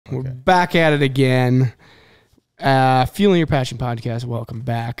back at it again. Fueling Your Passion podcast. Welcome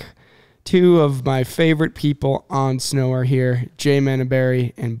back. Two of my favorite people on snow are here, Jay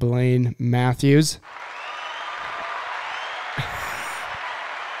Mentaberry and Blaine Mathews.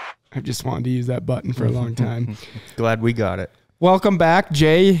 I just wanted to use that button for a long time. Glad we got it. Welcome back,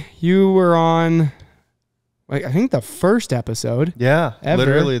 Jay. You were on, I think, the first episode. Yeah, ever.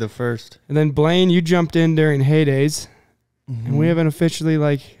 Literally the first. And then Blaine, you jumped in during heydays, and we haven't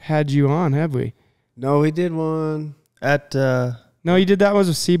officially had you on, have we? No, we did one at. No, you did that was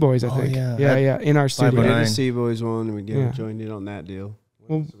with Seaboys, I think. Yeah. Yeah, in our studio. We did the Seaboys one, and we joined in on that deal.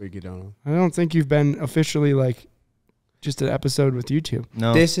 Well, so we get on. I don't think you've been officially just an episode with you two.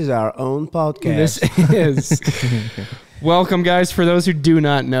 No, this is our own podcast. This is. Welcome, guys. For those who do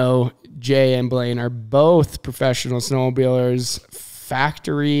not know, Jay and Blaine are both professional snowmobilers,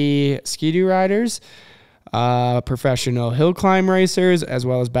 factory ski-doo riders, professional hill climb racers, as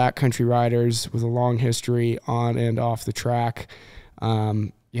well as backcountry riders with a long history on and off the track.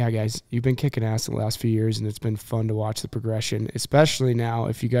 Yeah, guys, you've been kicking ass the last few years, and it's been fun to watch the progression, especially now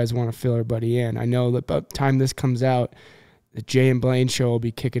if you guys want to fill everybody in. I know that by the time this comes out, the Jay and Blaine Show will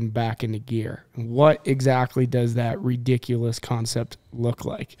be kicking back into gear. What exactly does that ridiculous concept look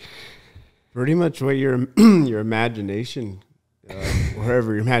like? Pretty much what your imagination,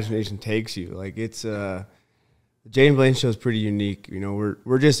 wherever your imagination takes you. It's the Jay and Blaine Show is pretty unique. You know,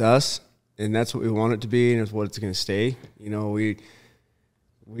 we're just us, and that's what we want it to be, and it's what it's going to stay. You know, we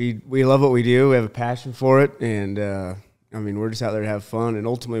love what we do. We have a passion for it, and I mean, we're just out there to have fun, and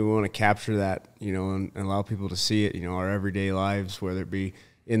ultimately we want to capture that, you know, and allow people to see it, you know, our everyday lives, whether it be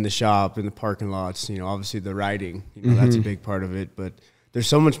in the shop, in the parking lots, you know, obviously the riding, you know, that's a big part of it, but there's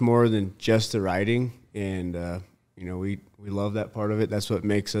so much more than just the riding, and, you know, we love that part of it. That's what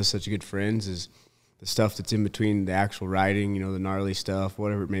makes us such good friends, is the stuff that's in between the actual riding, you know, the gnarly stuff,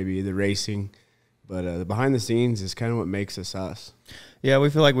 whatever it may be, the racing, but the behind the scenes is kind of what makes us us. Yeah, we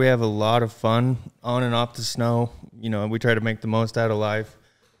feel like we have a lot of fun on and off the snow. You know, we try to make the most out of life,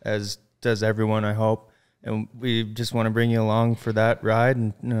 as does everyone, I hope. And we just want to bring you along for that ride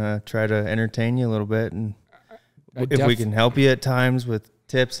and try to entertain you a little bit. And if we can help you at times with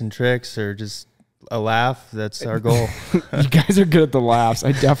tips and tricks or just a laugh, that's our goal. You guys are good at the laughs.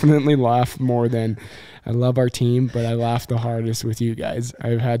 I definitely laugh more than I love our team, but I laugh the hardest with you guys.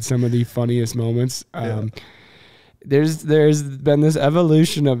 I've had some of the funniest moments. There's been this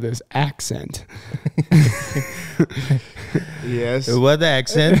evolution of this accent. Yes. What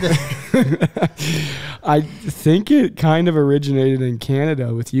accent? I think it kind of originated in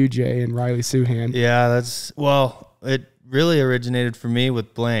Canada with you, Jay, and Riley Suhan. Yeah, it really originated for me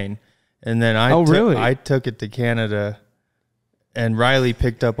with Blaine. And then I took it to Canada, and Riley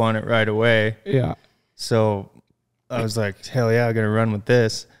picked up on it right away. Yeah. So I was like, hell yeah, I'm going to run with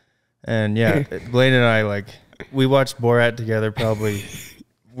this. And yeah, Blaine and I, we watched Borat together probably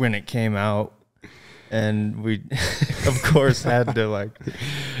when it came out. And we, of course, had to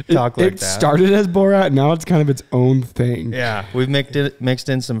talk like that. It started as Borat. Now it's kind of its own thing. Yeah. We've mixed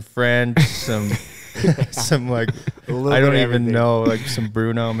in some French, some I don't even know, some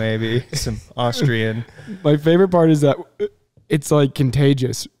Bruno maybe, some Austrian. My favorite part is that it's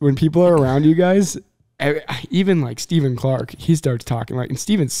contagious. When people are around you guys, even Stephen Clark, he starts talking and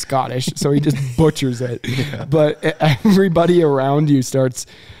Stephen's Scottish, so he just butchers it. Yeah. But everybody around you starts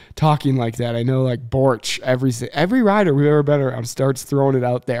talking like that. I know Borch, every rider we've ever been around starts throwing it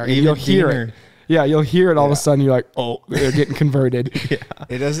out there. And you'll hear it. Yeah, you'll hear it all of a sudden. You're like, oh, they're getting converted. Yeah.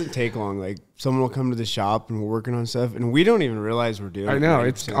 It doesn't take long. Someone will come to the shop and we're working on stuff, and we don't even realize we're doing it. I know.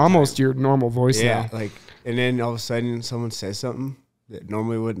 It's almost your normal voice now. And then all of a sudden someone says something that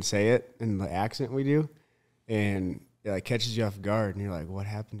normally wouldn't say it in the accent we do, and it catches you off guard, and you're like, what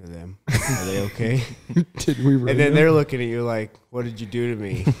happened to them? Are they okay? Did we really? And then they're looking at you like, what did you do to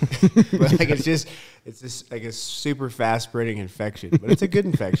me? But it's just a super fast spreading infection, but it's a good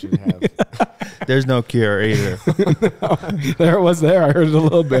infection to have. There's no cure either. No, there it was there. I heard it a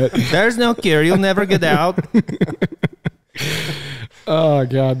little bit. There's no cure. You'll never get out. Oh,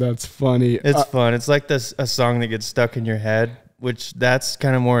 God, that's funny. It's fun. It's like a song that gets stuck in your head, which that's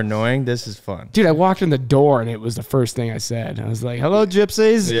kind of more annoying. This is fun. Dude, I walked in the door and it was the first thing I said. I was like, hello,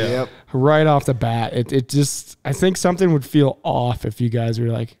 gypsies. Yeah. Yep. Right off the bat. It just, I think something would feel off if you guys were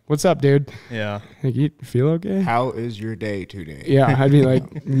like, what's up, dude? Yeah. You feel okay? How is your day today? Yeah. I'd be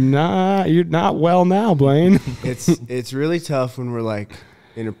like, nah, you're not well now, Blaine. It's really tough when we're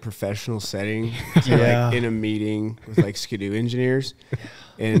in a professional setting, in a meeting with skidoo engineers.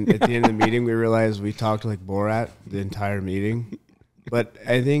 And at the end of the meeting, we realized we talked like Borat the entire meeting. But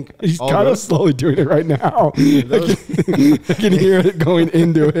I think He's all kind of those, slowly doing it right now. those, I can hear it going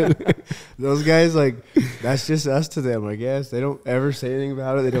into it. those guys, like, that's just us to them, I guess. They don't ever say anything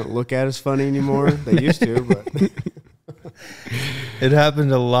about it. They don't look at us funny anymore. They used to, but It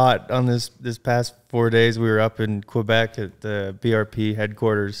happened a lot on this past 4 days. We were up in Quebec at the BRP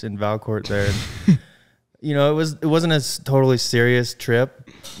headquarters in Valcourt there. And, you know, it wasn't a totally serious trip.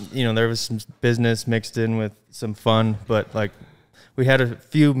 You know, there was some business mixed in with some fun, but like we had a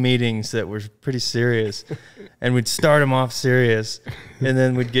few meetings that were pretty serious, and we'd start them off serious, and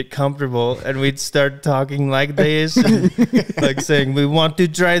then we'd get comfortable, and we'd start talking like this, and like saying, we want to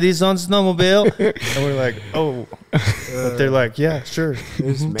try this on snowmobile. And we're like, oh, but they're like, yeah, sure.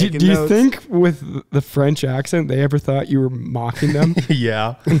 Do you think with the French accent, they ever thought you were mocking them?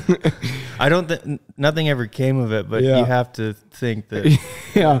 Yeah. I don't think nothing ever came of it, but Yeah. you have to think that,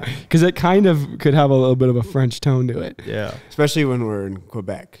 Yeah, because it kind of could have a little bit of a French tone to it. yeah. especially when we're in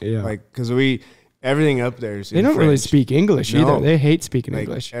Quebec. Yeah. Like, because everything up there is They in don't really French. speak English No. either. They hate speaking Like,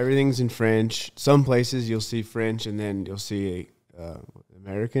 English. everything's in French. Some places you'll see French, and then you'll see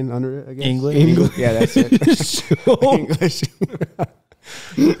American under it, I guess. English? Yeah, that's it. English.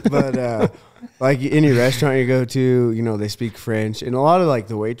 But like any restaurant you go to, you know, they speak French, and a lot of like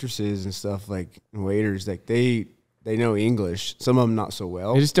the waitresses and stuff, like waiters, like they know English. Some of them not so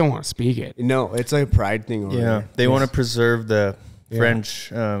well. They just don't want to speak it. No, it's like a pride thing over Yeah. there. They want to preserve the Yeah.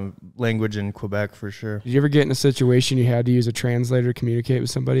 French language in Quebec for sure. Did you ever get in a situation you had to use a translator to communicate with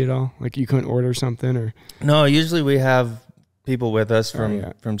somebody at all? Like you couldn't order something or? No, usually we have people with us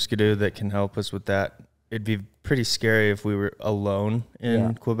yeah. from Skidoo that can help us with that. It'd be pretty scary if we were alone in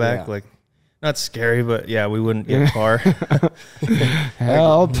Yeah. Quebec. Yeah. Like, not scary, but yeah, we wouldn't get far.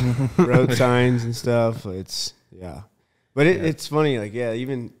 Help. Road signs and stuff. It's but it's funny. Like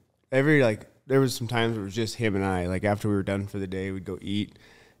even every like there was some times where it was just him and I. Like after we were done for the day, we'd go eat,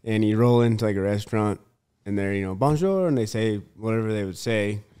 and you roll into like a restaurant, and they're bonjour, and they say whatever they would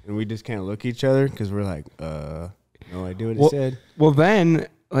say, and we just kind of look at each other because we're like, no idea what he said. Well, then,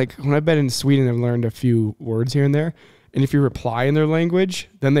 like when I've been in Sweden, I've learned a few words here and there. And if you reply in their language,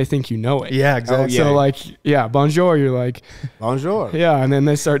 then they think you know it. Yeah, exactly. So like, bonjour, you're like, Bonjour. yeah. And then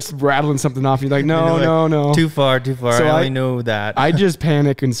they start rattling something off. And you're like, no, You're like, no. Too far. So I only know that. I just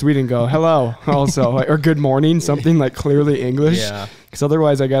panic in Sweden and go, hello, also, or good morning, something like clearly English. Yeah. Because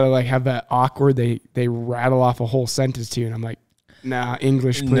otherwise I got to like have that awkward, they rattle off a whole sentence to you. And I'm like, nah,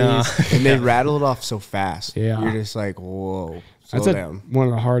 English, please. Nah. And they rattle it off so fast. Yeah. You're just like, whoa, That's slow down. one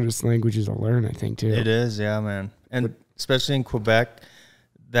of the hardest languages to learn, I think, too. It is, yeah, man. And especially in Quebec,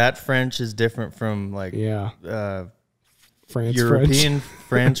 that French is different from like France, European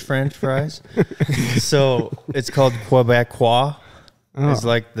French fries. So it's called Quebecois. Is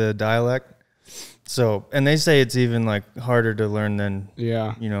like the dialect. So, and they say it's even like harder to learn than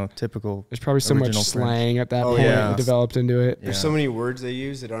typical. There's probably so much original slang at that Oh, point yeah. that developed into it. There's so many words they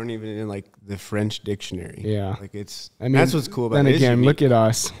use that aren't even in like the French dictionary. Yeah. Like I mean, that's what's cool about it. Then It is again, unique. look at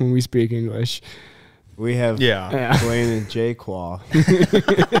us when we speak English. We have Yeah. Blaine and Jay Qua.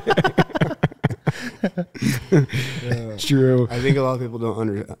 True. I think a lot of people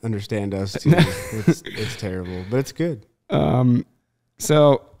don't understand us too. It's terrible, but it's good.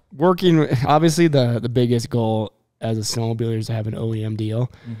 So working, obviously the biggest goal as a snowmobiler is to have an OEM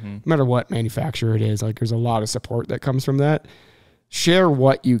deal. No matter what manufacturer it is, like there's a lot of support that comes from that. Share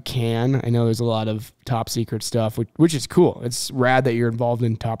what you can. I know there's a lot of top secret stuff, which is cool. It's rad that you're involved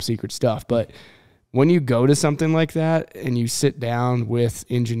in top secret stuff, but when you go to something like that and you sit down with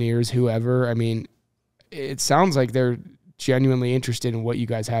engineers, whoever, I mean, it sounds like they're genuinely interested in what you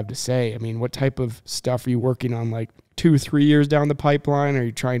guys have to say. I mean, what type of stuff are you working on, like 2-3 years down the pipeline? Are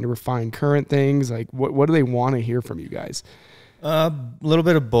you trying to refine current things? Like what do they want to hear from you guys? A little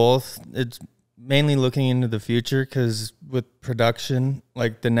bit of both. It's mainly looking into the future because with production,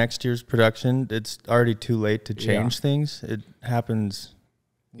 like the next year's production, it's already too late to change things. It happens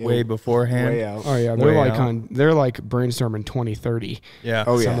way beforehand. Way out. Oh yeah, they're like brainstorming 2030. Yeah.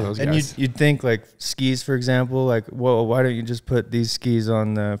 Oh, Some yeah. of those And guys. you'd think like skis, for example, like, whoa, why don't you just put these skis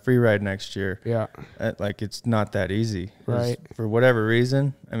on the free ride next year? Yeah. Like it's not that easy. Right. For whatever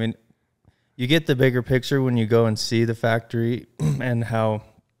reason. I mean, you get the bigger picture when you go and see the factory and how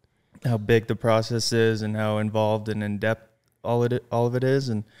big the process is and how involved and in depth all of it is,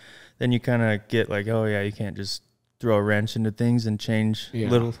 and then you kind of get like, oh yeah, you can't just throw a wrench into things and change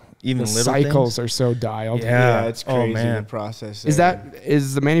little The cycles are so dialed. Yeah. Yeah, it's Oh, crazy man. the process. Is there.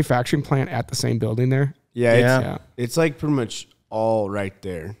 the manufacturing plant at the same building there? Yeah, it's like pretty much all right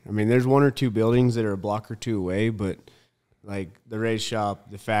there. I mean, there's one or two buildings that are a block or two away, but like the race shop,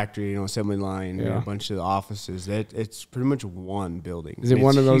 the factory, assembly line, a bunch of the offices. It's pretty much one building. Is it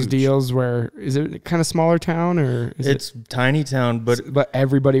one of those deals where is it kind of smaller town or is it's tiny town, but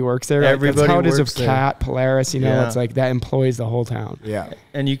everybody works there? Everybody that's how it is works with Cat, Polaris. It's like that employs the whole town. Yeah,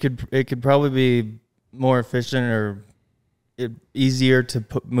 and it could probably be more efficient or easier to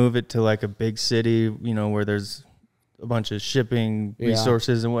move it to like a big city, where there's a bunch of shipping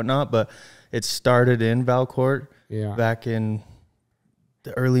resources and whatnot. But it started in Valcourt. Yeah. Back in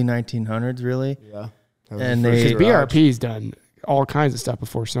the early 1900s, really. Yeah. And BRP's done all kinds of stuff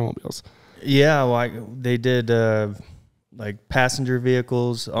before snowmobiles. Yeah, well, they did like passenger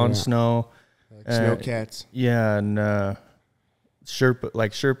vehicles on snow. Like snowcats. Yeah, and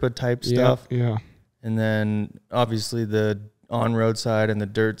Sherpa type stuff. Yeah. And then obviously the on-road side and the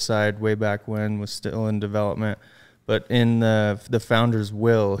dirt side way back when was still in development. But in the founder's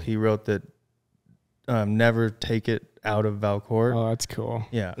will, he wrote that never take it out of Valcourt. Oh, that's cool.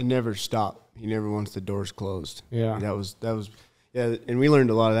 Yeah. It never stopped. He never wants the doors closed. Yeah. That was and we learned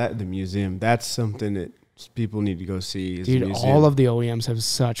a lot of that at the museum. That's something that people need to go see. Dude, all of the OEMs have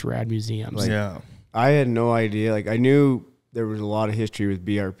such rad museums. I had no idea. Like I knew there was a lot of history with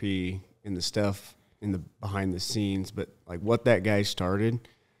BRP and the stuff in the behind the scenes, but like what that guy started,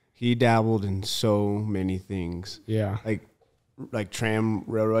 he dabbled in so many things. Yeah. Like tram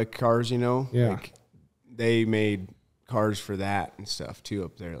railroad cars, Yeah. Like they made cars for that and stuff too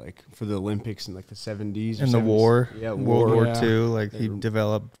up there, like for the Olympics in like the 70s and the war. Yeah, World War II. Like he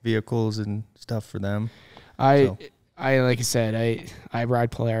developed vehicles and stuff for them. I like I said, I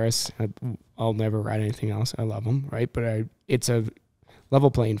ride Polaris. I'll never ride anything else. I love them, right? But it's a level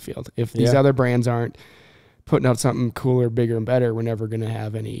playing field. If these other brands aren't putting out something cooler, bigger, and better, we're never going to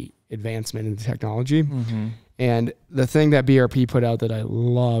have any advancement in the technology. Mm-hmm. And the thing that BRP put out that I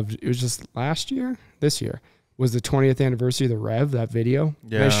loved, it was just this year, was the 20th anniversary of the Rev, that video.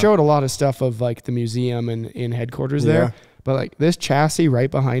 Yeah. And it showed a lot of stuff of like the museum and in headquarters there. But like this chassis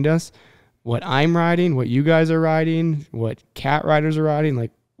right behind us, what I'm riding, what you guys are riding, what cat riders are riding,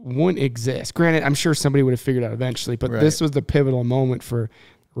 like wouldn't exist. Granted, I'm sure somebody would have figured out eventually, but this was the pivotal moment for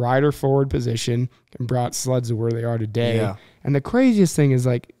rider forward position and brought sleds to where they are today. Yeah. And the craziest thing is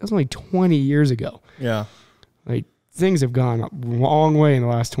like, it was only 20 years ago. Yeah. Like things have gone a long way in the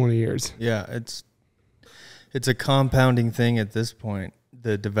last 20 years. Yeah. It's a compounding thing at this point,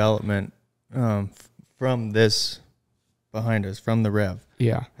 the development from this behind us, from the Rev.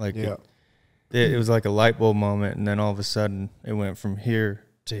 Yeah. Like it was like a light bulb moment, and then all of a sudden it went from here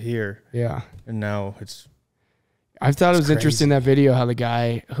to here. Yeah. And now I thought it was interesting that video how the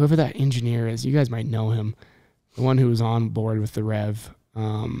guy, whoever that engineer is, you guys might know him, the one who was on board with the Rev.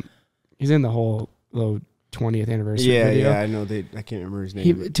 He's in the whole 20th anniversary video. Yeah, I know. I can't remember his name.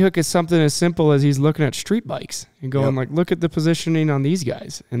 He took something as simple as he's looking at street bikes and going like, look at the positioning on these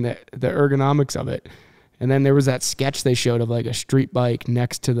guys and the ergonomics of it. And then there was that sketch they showed of like a street bike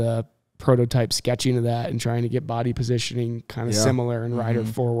next to the prototype sketching of that and trying to get body positioning kind of similar and rider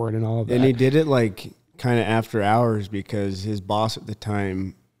forward and all of that. And he did it like kind of after hours because his boss at the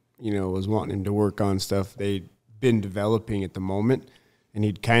time, was wanting him to work on stuff they'd been developing at the moment. And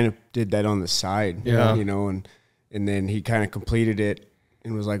he kind of did that on the side, and then he kind of completed it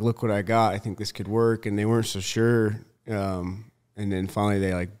and was like, look what I got. I think this could work. And they weren't so sure. And then finally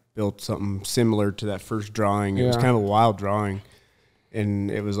they like built something similar to that first drawing. It was kind of a wild drawing.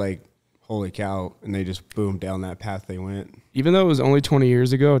 And it was like, holy cow. And they just boomed down that path they went. Even though it was only 20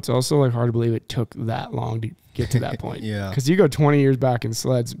 years ago, it's also like hard to believe it took that long to get to that point. Because you go 20 years back in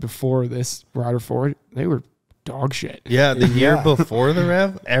sleds before this rider forward, they were dog shit. Yeah, the year before the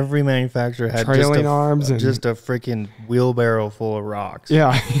Rev, every manufacturer had trailing arms and just a freaking wheelbarrow full of rocks.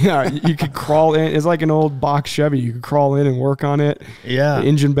 Yeah, you could crawl in. It's like an old box Chevy. You could crawl in and work on it. Yeah, the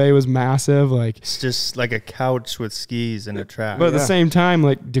engine bay was massive. Like it's just like a couch with skis and a track. But at the same time,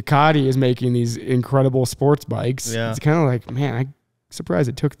 like Ducati is making these incredible sports bikes. Yeah, it's kind of like, man, I'm surprised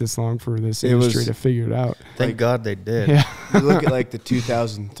it took this long for this industry to figure it out. Thank God they did. Yeah, you look at like the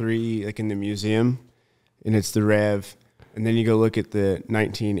 2003, like in the museum. And it's the Rev, and then you go look at the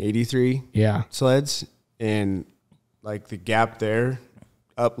 1983 sleds, and like the gap there,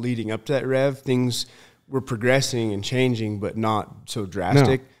 leading up to that Rev, things were progressing and changing, but not so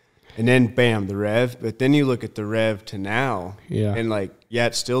drastic. No. And then bam, the Rev. But then you look at the Rev to now, and like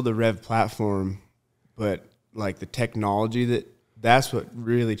it's still the Rev platform, but like the technology that's what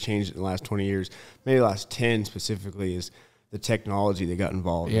really changed in the last 20 years, maybe the last 10 specifically is the technology that got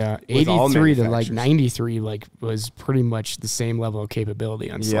involved. Yeah, 83 to like 93 like was pretty much the same level of capability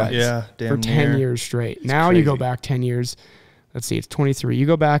on sleds. Yeah, for 10 years straight. It's now crazy. You go back 10 years. Let's see, it's 23. You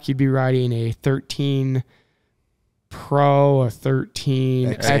go back, you'd be riding a 13 Pro, a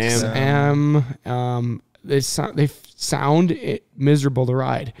 13 XM. They sound miserable to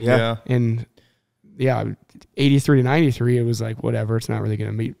ride. Yeah. And 83 to 93, it was like, whatever. It's not really going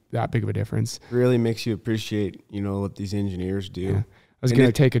to make that big of a difference. Really makes you appreciate, what these engineers do. Yeah. I was going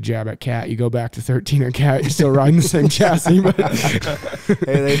to take a jab at Cat. You go back to 13 on Cat, you're still riding the same chassis. But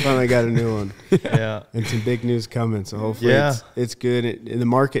hey, they finally got a new one. Yeah. And some big news coming. So hopefully it's good. And the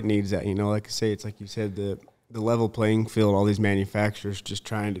market needs that. Like I say, it's like you said, the level playing field, all these manufacturers just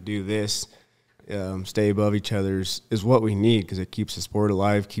trying to do this, stay above each other is what we need, because it keeps the sport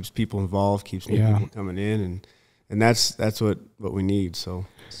alive, keeps people involved, keeps new people coming in. And that's what we need. So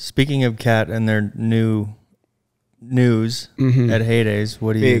speaking of Cat and their new news at Heydays,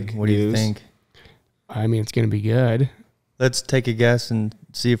 what do you think? I mean, it's going to be good. Let's take a guess and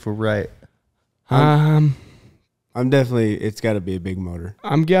see if we're right. I'm definitely, it's got to be a big motor.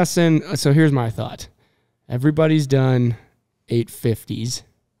 I'm guessing. So here's my thought. Everybody's done 850s.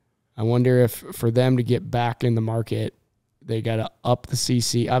 I wonder if for them to get back in the market, they got to up the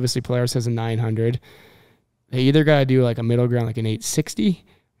CC. Obviously, Polaris has a 900. They either got to do like a middle ground, like an 860,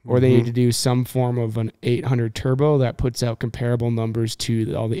 or they need to do some form of an 800 turbo that puts out comparable numbers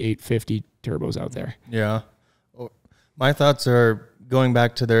to all the 850 turbos out there. Yeah. My thoughts are going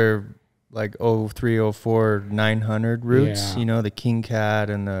back to their like 03, 04, 900 roots, the King Cat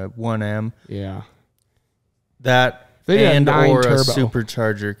and the 1M. Yeah. That they and or a turbo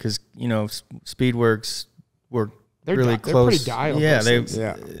supercharger, because, Speedworks were really close. They're pretty dialed.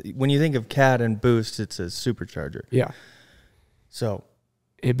 Yeah, when you think of Cat and Boost, it's a supercharger. Yeah. So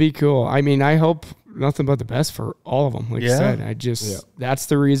it'd be cool. I mean, I hope nothing but the best for all of them. Like you said, that's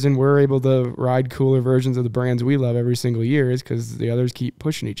the reason we're able to ride cooler versions of the brands we love every single year, is because the others keep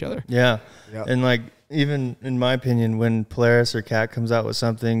pushing each other. Yeah. And like, even in my opinion, when Polaris or Cat comes out with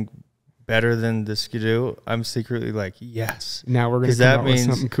something better than the Skidoo, I'm secretly like, yes. Now we're going to come out with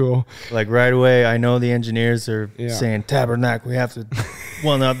something cool. Like right away, I know the engineers are saying, Tabernacle, we have to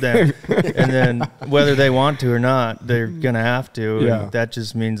one up them. And then whether they want to or not, they're going to have to. Yeah. And that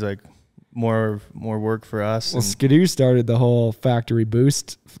just means like more work for us. Well, Skidoo started the whole factory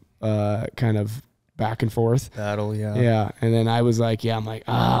boost kind of back and forth battle. Yeah. And then I was like, I'm like,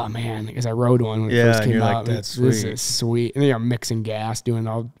 oh man, because I rode one when it first came out. Like, this is sweet. And they are mixing gas, doing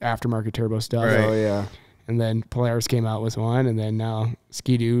all aftermarket turbo stuff. Right. Oh yeah. And then Polaris came out with one, and then now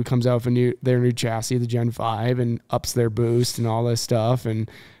Skidoo comes out with their new chassis, the Gen 5, and ups their boost and all this stuff. And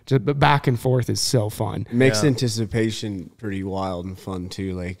just back and forth is so fun. It makes anticipation pretty wild and fun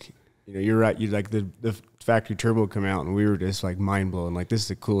too. Like, you're right. You like the factory turbo come out, and we were just like mind blowing. Like, this is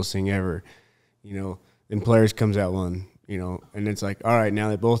the coolest thing ever. Then Polaris comes out one, and it's like, all right, now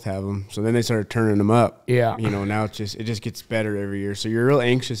they both have them. So then they started turning them up. Yeah. Now it just gets better every year. So you're real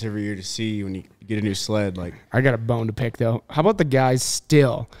anxious every year to see when you get a new sled. Like, I got a bone to pick though. How about the guys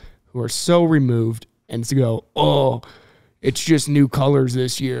still who are so removed and to go, oh, it's just new colors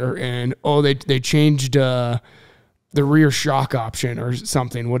this year, and they changed the rear shock option or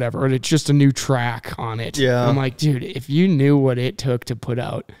something, whatever, or it's just a new track on it. Yeah. I'm like, dude, if you knew what it took to put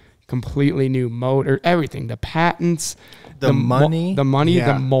out completely new motor, everything, the patents, the money, the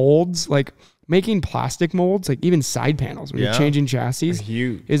molds, like making plastic molds, like even side panels when you're changing chassis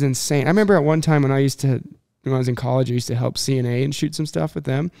is insane. I remember at one time when I was in college, I used to help CNA and shoot some stuff with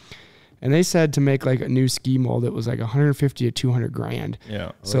them. And they said to make like a new ski mold, it was like 150 to 200 grand.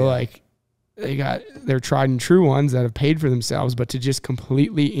 Yeah. So like they got their tried and true ones that have paid for themselves, but to just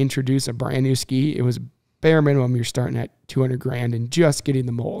completely introduce a brand new ski, it was bare minimum. You're starting at 200 grand and just getting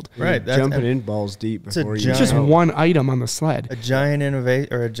the mold. Right. Jumping in balls deep before it's just one item on the sled. A giant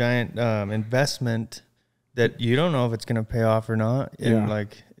investment that you don't know if it's going to pay off or not. And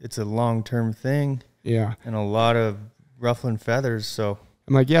like, it's a long-term thing. Yeah. And a lot of ruffling feathers. So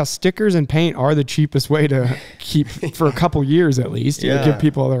I'm like, stickers and paint are the cheapest way to keep for a couple years at least. Give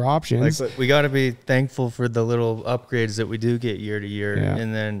people other options. Like, we got to be thankful for the little upgrades that we do get year to year. Yeah.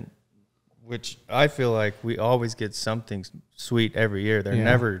 And then, which I feel like we always get something sweet every year. They're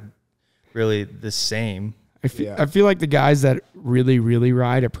never really the same. I feel like the guys that really, really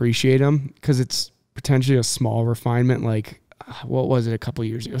ride appreciate them because it's potentially a small refinement. Like, what was it a couple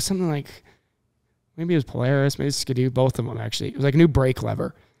years ago? Something like, maybe it was Polaris, maybe Skidoo, both of them actually. It was like a new brake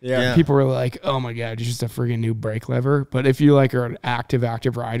lever. Yeah. People were like, oh my God, it's just a friggin' new brake lever. But if you like are an active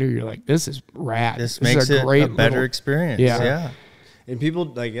rider, you're like, this is rad. This makes it a better experience. Yeah. And people,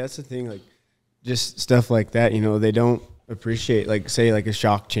 like, that's the thing, like, just stuff like that, they don't appreciate, like, say, like a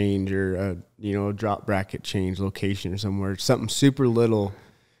shock change or a drop bracket change location or somewhere, something super little,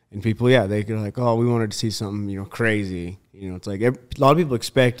 And people, yeah, they go like, oh, we wanted to see something, you know, crazy. You know, it's like a lot of people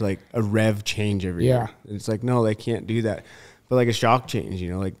expect like a rev change every year. And it's like, no, they can't do that. But like a shock change,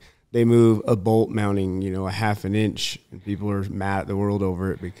 you know, like they move a bolt mounting, you know, a half an inch, and people are mad at the world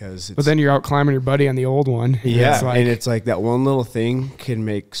over it because it's, but then you're out climbing your buddy on the old one. Yeah, and it's like that one little thing can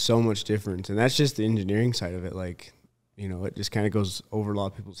make so much difference. And that's just the engineering side of it. Like, you know, it just kind of goes over a lot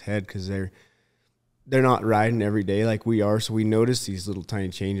of people's head because they're not riding every day like we are, so we notice these little tiny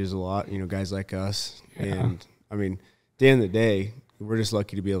changes a lot, you know, guys like us. And I mean, at the end of the day, we're just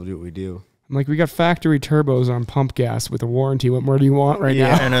lucky to be able to do what we do. I'm like, we got factory turbos on pump gas with a warranty. What more do you want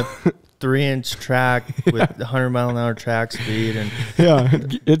now? And a 3-inch track with 100-mile-an-hour track speed, and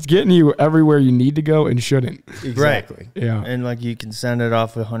it's getting you everywhere you need to go and shouldn't. Exactly. Right. Yeah, and like you can send it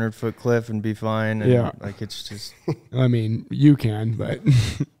off a 100-foot cliff and be fine. And like it's just. I mean, you can, but.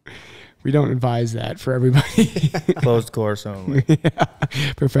 We don't advise that for everybody. Closed course only.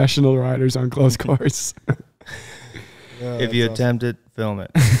 Professional riders on closed course. If you attempt it, film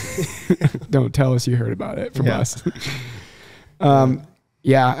it. Don't tell us you heard about it from us.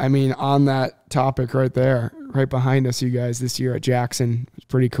 I mean, on that topic right there, right behind us, you guys, this year at Jackson, it was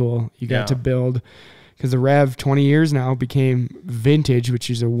pretty cool. You got to build, because the Rev 20 years now became vintage, which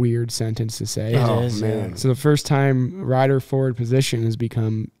is a weird sentence to say. It is, man. So the first time rider forward position has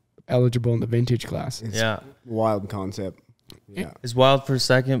become eligible in the vintage class. It's wild concept. Yeah, it's wild for a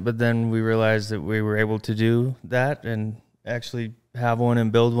second, but then we realized that we were able to do that and actually have one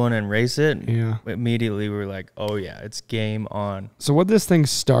and build one and race it. Yeah, immediately we were like, oh yeah, it's game on. So what this thing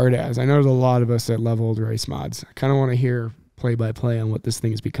start as? I know there's a lot of us that love old race mods. I kind of want to hear play by play on what this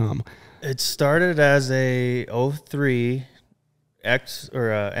thing has become. It started as a 03 X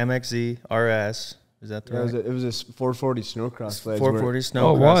or a MXZ RS. Is that the right? It was a 440 snowcross sled. 440 snowcross.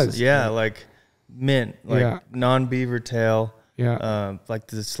 Oh, it was? Yeah, like mint, like non-beaver tail. Yeah. Like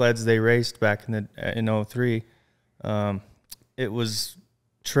the sleds they raced back in 03. It was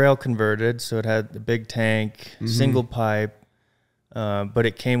trail converted, so it had the big tank, single pipe, but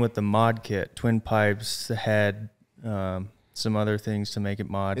it came with the mod kit, twin pipes, the head, some other things to make it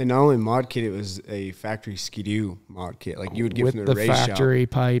mod. And not only mod kit, it was a factory skidoo mod kit. Like you would get from the race shop. With the factory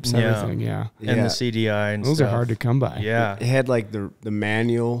pipes, everything, And the CDI and those stuff. are hard to come by. Yeah. It had like the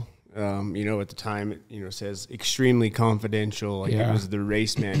manual, you know, at the time, it, you know, says extremely confidential. Like it was the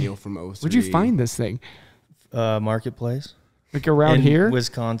race manual from 03. Where'd you find this thing? Marketplace. Like around here?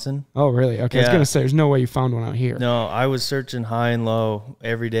 Wisconsin. Oh, really? Okay, I was going to say, there's no way you found one out here. No, I was searching high and low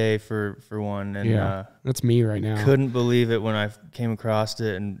every day for one. And that's me right now. Couldn't believe it when I came across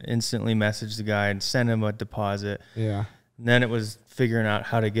it and instantly messaged the guy and sent him a deposit. Yeah. And then it was figuring out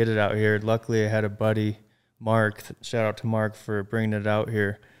how to get it out here. Luckily, I had a buddy, Mark. Shout out to Mark for bringing it out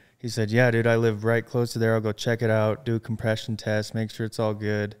here. He said, yeah, dude, I live right close to there. I'll go check it out, do a compression test, make sure it's all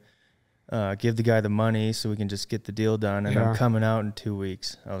good. Give the guy the money so we can just get the deal done. And I'm coming out in 2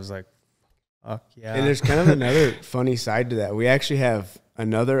 weeks. I was like, fuck yeah. And there's kind of another funny side to that. We actually have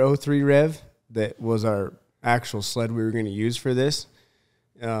another 03 Rev that was our actual sled we were going to use for this.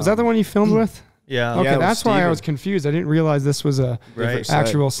 Was that the one you filmed with? Yeah. Okay, yeah, that's why I was confused. I didn't realize this was a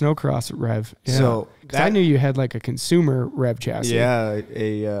actual snowcross Rev. Yeah. So I knew you had like a consumer Rev chassis. Yeah,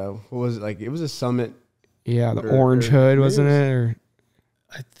 what was it like? It was a Summit. Yeah, the orange hood, wasn't it? Or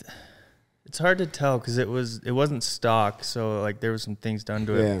it's hard to tell because it wasn't stock, so like there was some things done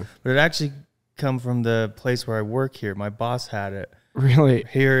to it. Yeah. But it actually come from the place where I work here. My boss had it. Really?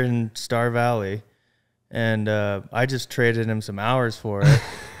 Here in Star Valley. And I just traded him some hours for it.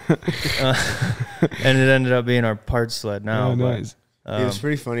 And it ended up being our parts sled now. Oh, nice. It was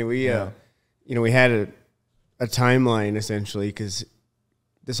pretty funny. We you know, we had a timeline essentially because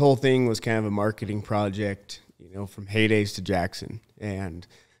this whole thing was kind of a marketing project, you know, from Heydays to Jackson. And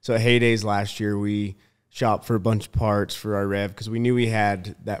so at Heydays last year, we shopped for a bunch of parts for our Rev because we knew we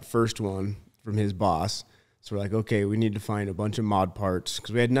had that first one from his boss. So we're like, okay, we need to find a bunch of mod parts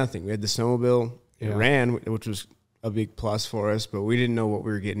because we had nothing. We had the snowmobile. It ran, which was a big plus for us, but we didn't know what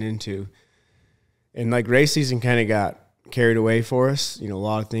we were getting into. And like race season kind of got carried away for us. You know, a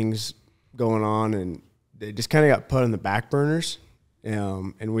lot of things going on, and they just kind of got put on the back burners.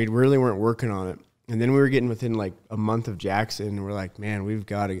 And we really weren't working on it. And then we were getting within like a month of Jackson, and we're like, man, we've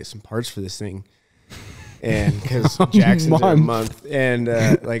got to get some parts for this thing. And because Jackson's in a month, and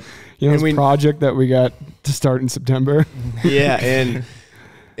like, you know, this project that we got to start in September. Yeah,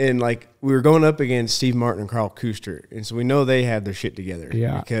 and like we were going up against Steve Martin and Carl Kuster, and so we know they had their shit together.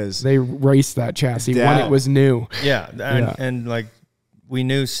 Yeah, because they raced that chassis when it was new. Yeah, and like we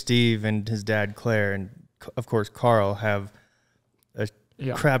knew Steve and his dad Claire, and of course Carl have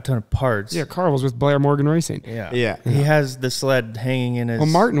crap ton of parts. Yeah, Carl was with Blair Morgan Racing. Yeah. Yeah. He has the sled hanging in his... Well,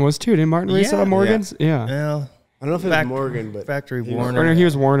 Martin was too. Didn't Martin race Yeah. at Morgan's? Yeah. Well, I don't know if it was Morgan, but Factory he was- Warner. Warner, he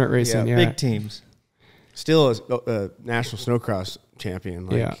was Warner Racing, yeah. Big teams. still a national snowcross champion.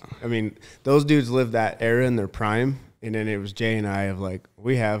 Like, Yeah. I mean, those dudes lived that era in their prime. And then it was Jay and I of like,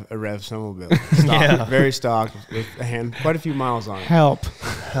 we have a Rev snowmobile. Stock, very stock with quite a few miles on it. Help.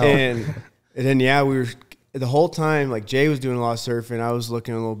 And then, yeah, we were the whole time, like Jay was doing a lot of surfing. I was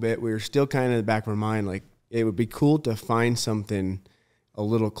looking a little bit. We were still kind of in the back of our mind, like it would be cool to find something a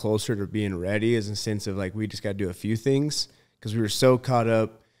little closer to being ready, as a sense of like, we just got to do a few things, because we were so caught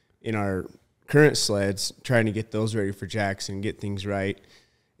up in our current sleds, trying to get those ready for Jackson, get things right.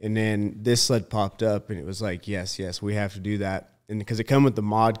 And then this sled popped up, and it was like, yes, we have to do that. And because it come with the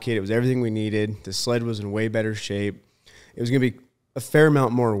mod kit, it was everything we needed. The sled was in way better shape. It was going to be a fair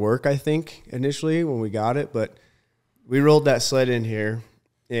amount more work, I think, initially when we got it. But we rolled that sled in here,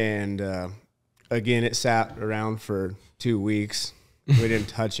 and again, it sat around for 2 weeks. We didn't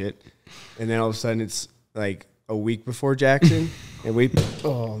touch it. And then all of a sudden, it's like a week before Jackson, and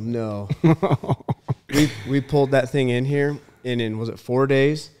oh, no. we pulled that thing in here. And in, was it 4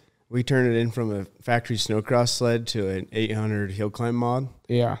 days, we turned it in from a factory snowcross sled to an 800 hill climb mod.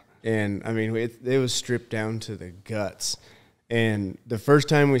 Yeah. And, I mean, it was stripped down to the guts. And the first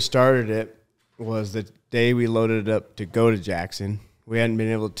time we started it was the day we loaded it up to go to Jackson. We hadn't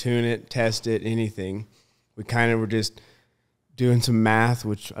been able to tune it, test it, anything. We kind of were just doing some math,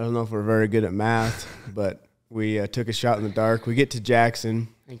 which I don't know if we're very good at math, but we took a shot in the dark. We get to Jackson.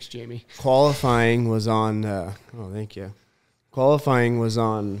 Thanks, Jamie. Qualifying was on, thank you. Qualifying was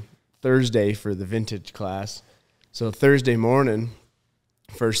on Thursday for the vintage class. So Thursday morning,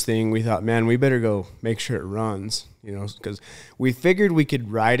 first thing, we thought, man, we better go make sure it runs, because we figured we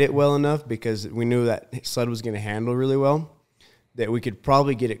could ride it well enough, because we knew that sled was going to handle really well, that we could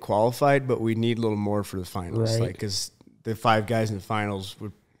probably get it qualified, but we need a little more for the finals. Right. Like, because the 5 guys in the finals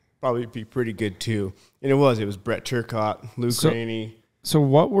would probably be pretty good too. And it was Brett Turcotte, Luke Rainey. So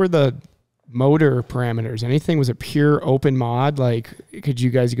what were the motor parameters? Anything? Was it pure open mod? Like, could you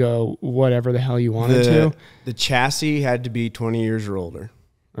guys go whatever the hell you wanted to? The chassis had to be 20 years or older.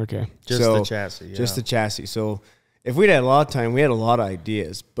 Okay. Just the chassis. Yeah. Just the chassis. So if we'd had a lot of time, we had a lot of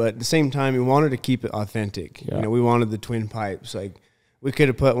ideas. But at the same time, we wanted to keep it authentic. Yeah. We wanted the twin pipes. Like, we could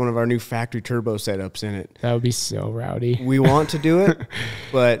have put one of our new factory turbo setups in it. That would be so rowdy. We want to do it,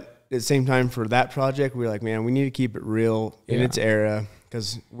 but at the same time, for that project, we were like, man, we need to keep it real in its era,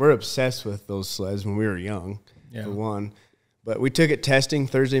 because we're obsessed with those sleds when we were young, for one. But we took it testing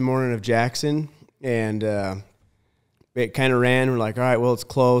Thursday morning of Jackson, and it kind of ran. We're like, all right, well, it's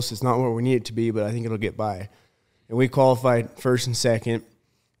close. It's not where we need it to be, but I think it'll get by. And we qualified first and second.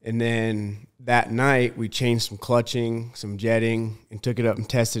 And then that night, we changed some clutching, some jetting, and took it up and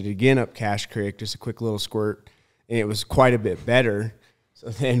tested it again up Cache Creek, just a quick little squirt. And it was quite a bit better. So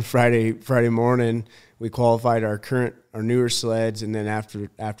then Friday morning, we qualified our newer sleds, and then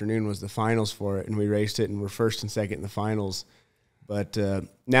afternoon was the finals for it, and we raced it, and we're first and second in the finals. But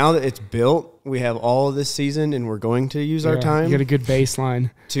now that it's built, we have all of this season, and we're going to use our time. You got a good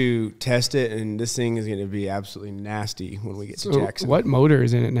baseline to test it, and this thing is going to be absolutely nasty when we get to Jackson. What motor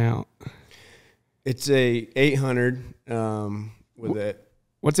is in it now? It's a 800 with it.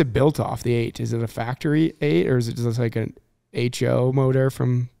 What's it built off, the 8? Is it a factory 8, or is it just like an HO motor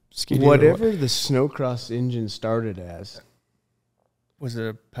from Ski-Doo? Whatever the snowcross engine started as. Was it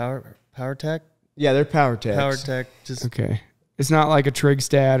a Power Tech? Yeah, they're Power Techs. Power Tech. Just okay. It's not like a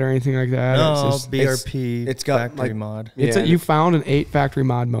Trigstat or anything like that. No, it's just, BRP. It's got factory like, mod. You found an 8 factory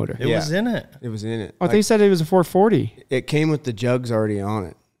mod motor. It was in it. It was in it. Oh, they said it was a 440. It came with the jugs already on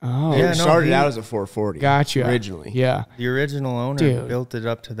it. Oh, It started out as a 440. Gotcha. Originally. Yeah. The original owner built it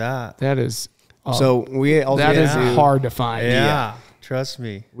up to that. That is. So that is hard to find. Yeah. Trust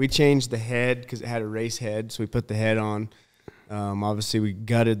me. We changed the head because it had a race head, so we put the head on. Obviously, we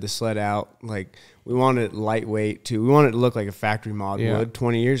gutted the sled out. Like, we wanted it lightweight too. We wanted it to look like a factory mod would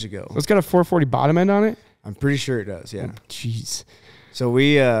 20 years ago. So it's got a 440 bottom end on it. I'm pretty sure it does. Yeah. Jeez. So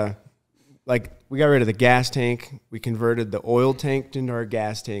we got rid of the gas tank. We converted the oil tank into our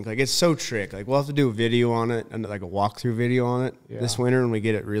gas tank. Like, it's so trick. Like, we'll have to do a video on it, and like a walkthrough video on it this winter when we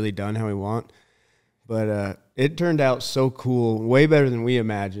get it really done how we want. But it turned out so cool, way better than we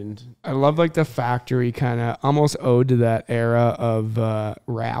imagined. I love like the factory kind of almost ode to that era of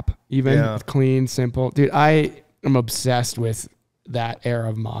rap, even clean, simple. Dude, I am obsessed with that era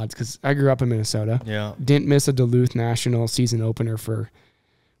of mods because I grew up in Minnesota. Yeah. Didn't miss a Duluth National season opener for,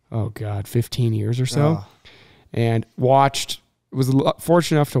 15 years or so. And was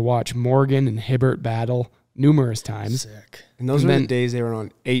fortunate enough to watch Morgan and Hibbert battle numerous times. Sick. And those were the days they were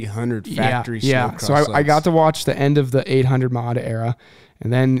on 800 factory Yeah. So I got to watch the end of the 800 mod era.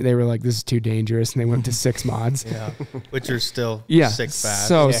 And then they were like, this is too dangerous. And they went to 6 mods. Yeah. Which are still sick fast.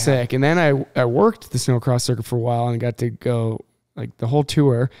 So sick. And then I worked the snowcross circuit for a while and got to go like the whole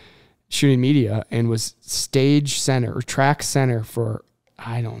tour shooting media and was stage center or track center for,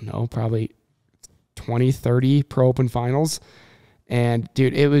 I don't know, probably 20, 30 pro open finals. And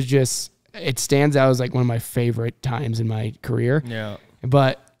dude, it was just, it stands out as like one of my favorite times in my career. Yeah.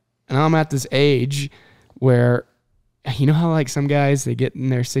 But now I'm at this age where, you know how like some guys, they get in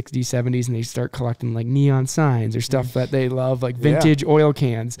their 60s, 70s and they start collecting like neon signs or stuff that they love, like vintage oil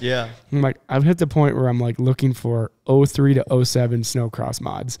cans. Yeah. I'm like, I've hit the point where I'm like looking for 03 to 07 snowcross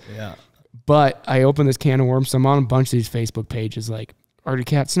mods. Yeah. But I opened this can of worms. So I'm on a bunch of these Facebook pages like Arctic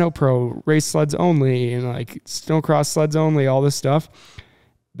Cat Snow Pro, race sleds only, and like snowcross sleds only, all this stuff.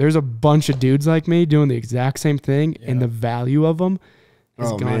 There's a bunch of dudes like me doing the exact same thing, and the value of them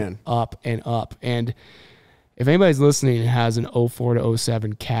has gone up and up. And if anybody's listening and has an 04 to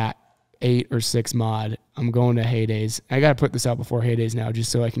 07 Cat 8 or 6 mod, I'm going to Heydays. I got to put this out before Heydays now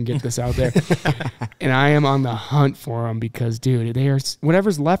just so I can get this out there. And I am on the hunt for them because, dude, they are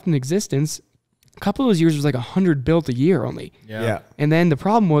whatever's left in existence. A couple of those years was like 100 built a year only. Yeah. And then the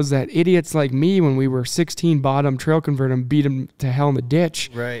problem was that idiots like me, when we were 16, bought them, trail converted them, beat them to hell in the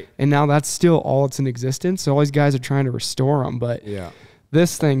ditch. Right. And now that's still all that's in existence. So all these guys are trying to restore them. But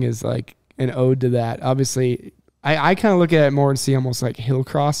this thing is like an ode to that. Obviously, I kind of look at it more and see almost like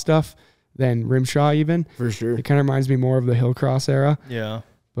Hillcross stuff than Rimshaw even. For sure. It kind of reminds me more of the Hillcross era. Yeah.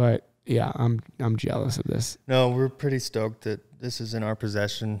 But yeah, I'm jealous of this. No, we're pretty stoked that this is in our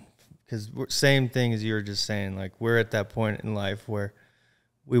possession because same thing as you were just saying. Like we're at that point in life where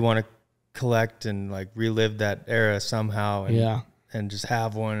we want to collect and like relive that era somehow. And, and just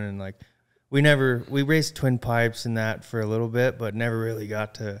have one. And like we raced twin pipes and that for a little bit, but never really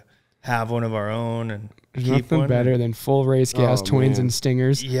got to have one of our own and There's keep nothing one. better than full race gas twins and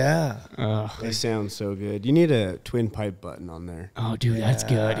stingers. Yeah. They sound so good. You need a twin pipe button on there. Oh, dude, that's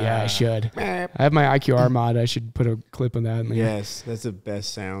good. Yeah, I should. I have my IQR mod. I should put a clip of that in there. Yes, that's the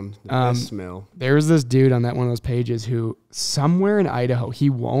best sound, the best smell. There was this dude on that one of those pages who somewhere in Idaho, he's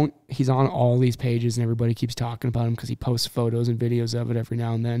on all these pages and everybody keeps talking about him because he posts photos and videos of it every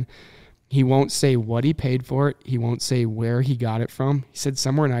now and then. He won't say what he paid for it. He won't say where he got it from. He said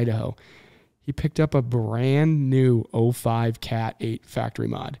somewhere in Idaho. He picked up a brand new 05 Cat 8 factory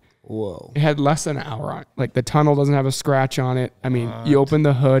mod. Whoa. It had less than an hour on it. Like the tunnel doesn't have a scratch on it. I mean, you open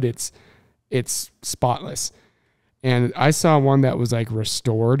the hood, it's spotless. And I saw one that was like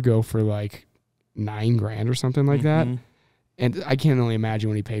restored go for like $9,000 or something like that. And I can't only imagine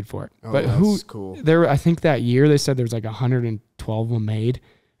what he paid for it. Oh, but that's cool. I think that year they said there was like 112 of them made.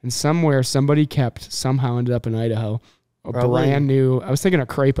 And somewhere somebody somehow ended up in Idaho. Probably brand new. I was thinking a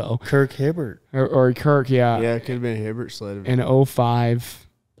Crapo. Kirk Hibbert. Or Kirk, yeah. Yeah, it could have been a Hibbert sled. An 05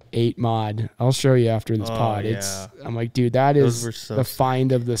 8 mod. I'll show you after this pod. Yeah. I'm like, dude, that is the sick.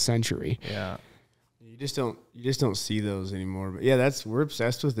 find of the century. Yeah. You just don't see those anymore. But yeah, we're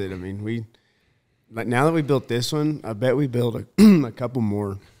obsessed with it. I mean, now that we built this one, I bet we built a couple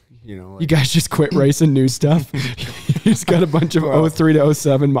more. You know, you guys just quit racing new stuff. You just got a bunch of 03 to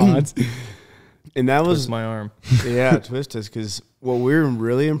 07 mods. And that was Twist my arm. Yeah, twist us, because what we were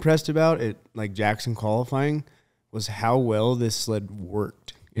really impressed about at like Jackson qualifying was how well this sled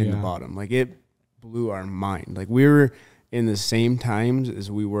worked in the bottom. Like it blew our mind. Like we were in the same times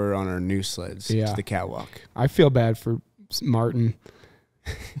as we were on our new sleds to the catwalk. I feel bad for Martin.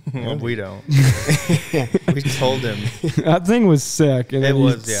 Well, we don't. We told him. That thing was sick. And it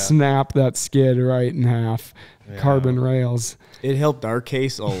was, snapped that skid right in half. Carbon rails. It helped our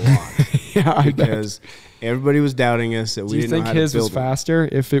case a lot. Because everybody was doubting us that we didn't know how to build. Do you think his was faster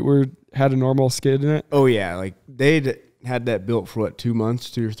if it had a normal skid in it? Oh yeah, like they'd had that built for what, 2 months,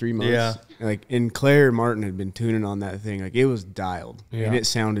 2 or 3 months. Yeah. Like, and Claire Martin had been tuning on that thing. Like it was dialed, and it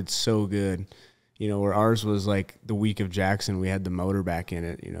sounded so good. You know, where ours was like the week of Jackson, we had the motor back in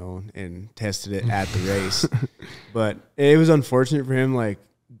it, you know, and tested it at the race. But it was unfortunate for him. Like,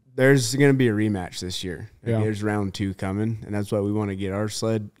 there's going to be a rematch this year. Like, there's round 2 coming, and that's why we want to get our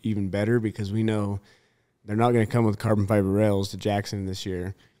sled even better, because we know they're not going to come with carbon fiber rails to Jackson this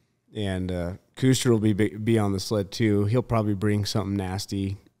year. And Kuster will be on the sled too. He'll probably bring something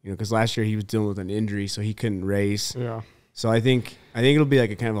nasty, you know, because last year he was dealing with an injury, so he couldn't race. Yeah. So I think it'll be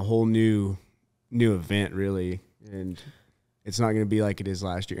like a kind of a whole new event, really, and it's not going to be like it is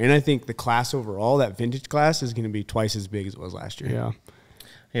last year. And I think the class overall, that vintage class, is going to be twice as big as it was last year.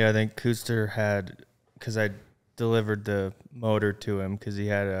 Yeah, I think Kuster had, because I delivered the motor to him because he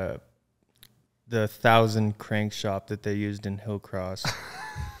had the 1,000 crankshaft that they used in Hillcross.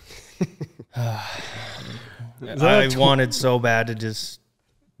 I wanted so bad to just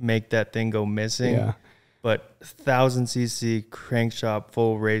make that thing go missing. Yeah. But 1,000cc crankshaft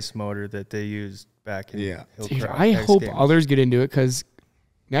full race motor that they used back in Hillcross. Dude, I hope others get into it, because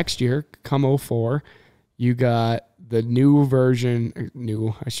next year, come 04, you got the new version,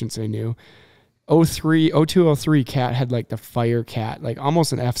 I shouldn't say new, 0203 Cat had like the Fire Cat, like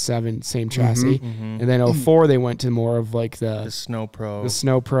almost an F7, same chassis. And then 04 they went to more of like the Snow Pro. The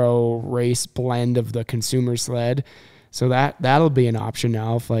Snow Pro race blend of the consumer sled. So that'll be an option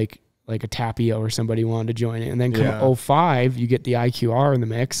now if like a Tapio or somebody wanted to join it. And then come 05, you get the IQR in the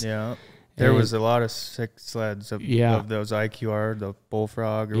mix. Yeah. There was a lot of sick sleds of those IQR, the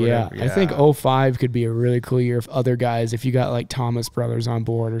Bullfrog or whatever. Yeah, I think 05 could be a really cool year if other guys, if you got like Thomas Brothers on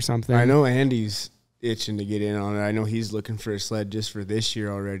board or something. I know Andy's itching to get in on it. I know he's looking for a sled just for this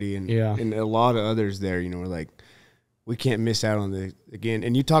year already. And a lot of others there, you know, are like, we can't miss out on the again.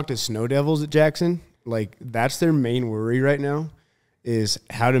 And you talk to Snow Devils at Jackson, like that's their main worry right now is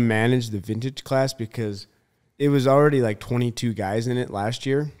how to manage the vintage class, because it was already like 22 guys in it last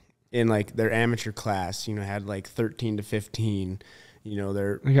year. In like their amateur class, you know, had like 13 to 15. You know,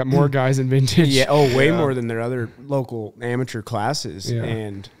 they got more guys in vintage. Way more than their other local amateur classes. Yeah.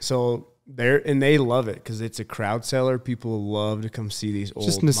 And so they love it because it's a crowd seller. People love to come see these old.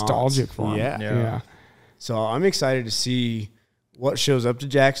 Just nostalgic mods. for them. Yeah. So I'm excited to see what shows up to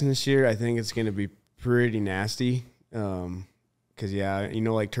Jackson this year. I think it's going to be pretty nasty. Because you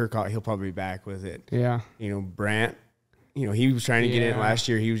know, like Turcotte, he'll probably be back with it. Yeah. You know, Brandt. You know, he was trying to get in last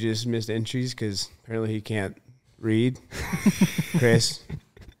year. He was just missed entries because apparently he can't read. Chris,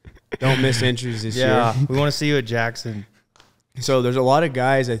 don't miss entries this year. Yeah, we want to see you at Jackson. So there's a lot of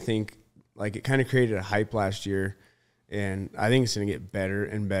guys, I think, like it kind of created a hype last year, and I think it's going to get better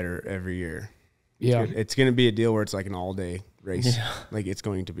and better every year. It's going to be a deal where it's like an all-day race. Yeah. Like it's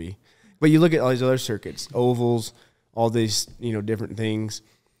going to be. But you look at all these other circuits, ovals, all these, you know, different things,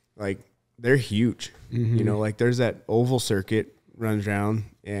 like they're huge. You know, like there's that oval circuit runs around,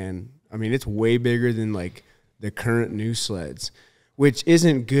 and I mean it's way bigger than like the current new sleds, which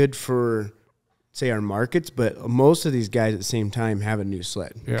isn't good for say our markets, but most of these guys at the same time have a new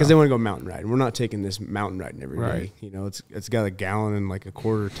sled because they want to go mountain riding. We're not taking this mountain riding every day. You know, it's got a gallon and like a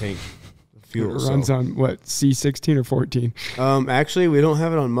quarter tank of fuel. It runs on what, C16 or 14? Actually, we don't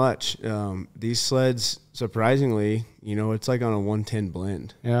have it on much. These sleds, surprisingly, you know, it's like on a 110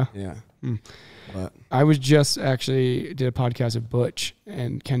 blend. Yeah. But I was just actually did a podcast with Butch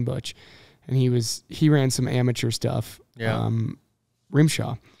and Ken Butch, and he ran some amateur stuff.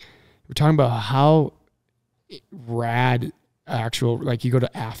 Rimshaw. We're talking about how rad actual, like you go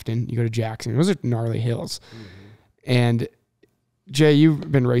to Afton, you go to Jackson, those are gnarly hills. And Jay,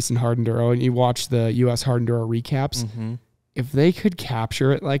 you've been racing hard enduro and you watch the US hard enduro recaps. If they could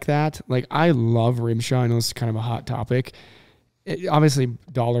capture it like that, like I love Rimshaw. I know it's kind of a hot topic. Obviously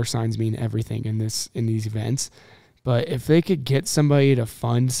dollar signs mean everything in these events, but if they could get somebody to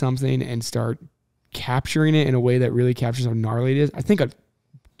fund something and start capturing it in a way that really captures how gnarly it is, I think a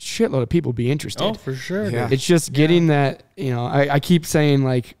shitload of people would be interested. Oh, for sure. Yeah. It's just getting that, you know, I keep saying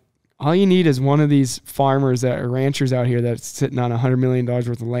like all you need is one of these farmers that are ranchers out here that's sitting on $100 million worth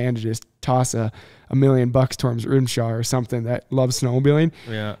of land to just toss $1 million towards Rimshaw or something that loves snowmobiling.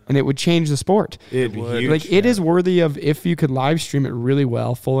 And it would change the sport. It would. Like it is worthy of, if you could live stream it really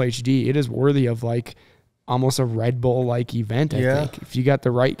well, full HD, it is worthy of like almost a Red Bull like event. I think if you got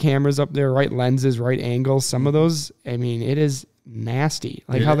the right cameras up there, right lenses, right angles, some of those, I mean, it is nasty.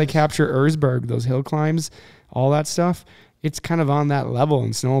 Like how they capture Erzberg, those hill climbs, all that stuff. It's kind of on that level in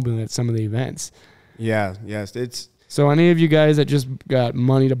snowmobiling at some of the events. It's so any of you guys that just got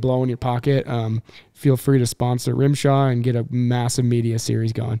money to blow in your pocket, feel free to sponsor Rimshaw and get a massive media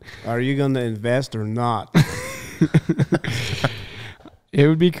series going. Are you going to invest or not? It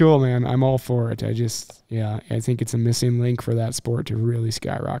would be cool, man. I'm all for it. I think it's a missing link for that sport to really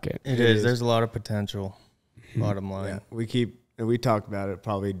skyrocket. It is. There's a lot of potential. Bottom line. We talk about it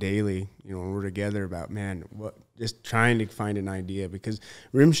probably daily, you know, when we're together about, man, just trying to find an idea, because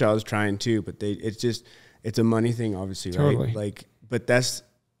Rimshaw is trying too, but it's a money thing, obviously, right? Like, but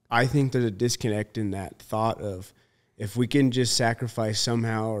I think there's a disconnect in that thought of if we can just sacrifice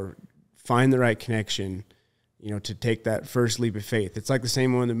somehow or find the right connection, you know, to take that first leap of faith. It's like the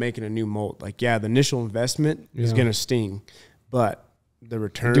same one to making a new mold. Like, the initial investment is going to sting, but the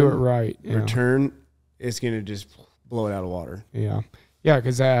return, do it right. Return is going to just blow it out of water.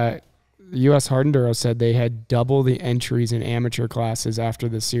 Because the U.S. Hard Enduro said they had double the entries in amateur classes after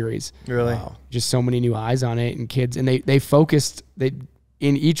the series. Really? Wow. Just so many new eyes on it and kids. And they focused,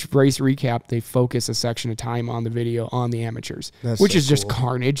 in each race recap, they focus a section of time on the video on the amateurs, which so is just cool.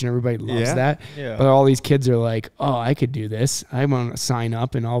 carnage, and everybody loves Yeah. that. Yeah. But all these kids are like, oh, I could do this. I want to sign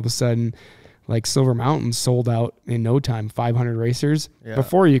up, and all of a sudden, like Silver Mountain sold out in no time, 500 racers. Yeah.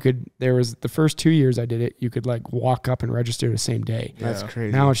 Before there was the first 2 years I did it, you could like walk up and register the same day. That's Yeah.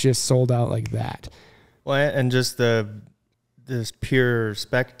 crazy. Now it's just sold out like that. Well, and just this pure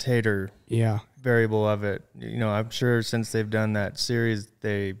spectator Yeah. variable of it. You know, I'm sure since they've done that series,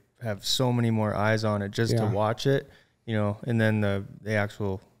 they have so many more eyes on it just to Yeah. watch it, you know, and then the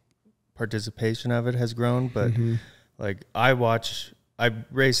actual participation of it has grown. But Mm-hmm. like I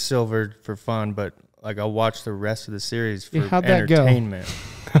race silver for fun, but like I'll watch the rest of the series for Yeah, how'd that go? entertainment.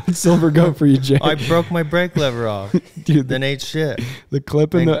 How'd Silver go for you, Jay? I broke my brake lever off, Dude, then ate shit. the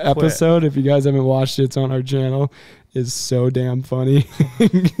clip in then the quit. episode, if you guys haven't watched it, it's on our channel, is so damn funny. He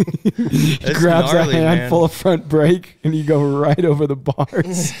It's grabs gnarly, a handful man. of front brake and you go right over the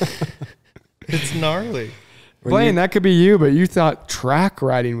bars. It's gnarly. Blaine, that could be you, but you thought track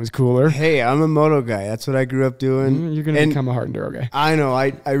riding was cooler. Hey, I'm a moto guy. That's what I grew up doing. You're going to And become a hard enduro guy. I know.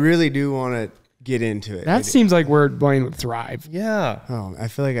 I really do want to get into it. That seems like where Blaine would thrive. Yeah. Oh, I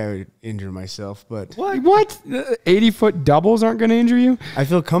feel like I would injure myself, but What? 80-foot doubles aren't going to injure you? I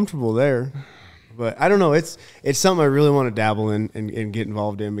feel comfortable there. But I don't know. It's something I really want to dabble in and get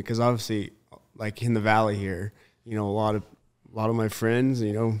involved in, because obviously, like in the valley here, you know, a lot of my friends,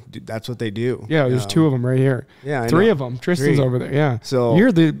 you know, that's what they do. Yeah, there's two of them right here. Yeah, I three know. of them. Tristan's Three. over there. Yeah. So-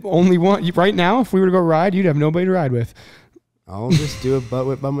 you're the only one right now. If we were to go ride, you'd have nobody to ride with. I'll just do a butt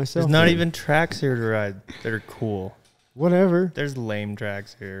whip by myself. There's not then. even tracks here to ride that are cool. Whatever. There's lame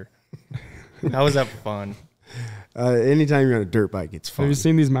tracks here. How is that fun? Anytime you're on a dirt bike, it's fun. Have you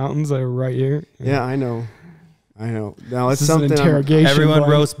seen these mountains that are right here? Yeah, I know. Now it's This is an something. interrogation. Everyone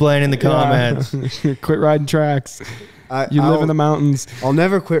Blaine. roast Blaine in the comments. Quit riding tracks. You live in the mountains. I'll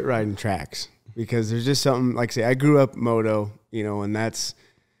never quit riding tracks, because there's just something, like I say, I grew up moto, you know, and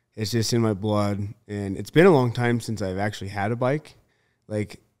it's just in my blood. And it's been a long time since I've actually had a bike.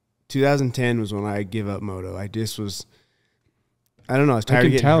 Like 2010 was when I give up moto. I just was, I don't know, I was I tired can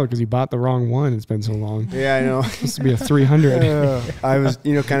of getting. tell because you bought the wrong one. It's been so long. Yeah, I know. This would be a 300. I was,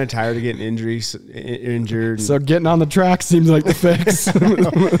 you know, kind of tired of getting injured. So getting on the track seems like the fix.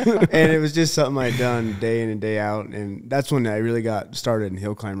 And it was just something I'd done day in and day out. And that's when I really got started in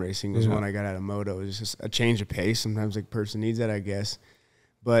hill climb racing, was when I got out of moto. It was just a change of pace. Sometimes a person needs that, I guess.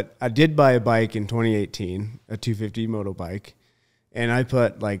 But I did buy a bike in 2018, a 250 moto bike. And I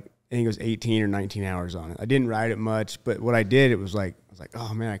put I think it was 18 or 19 hours on it. I didn't ride it much, but what I did, I was like,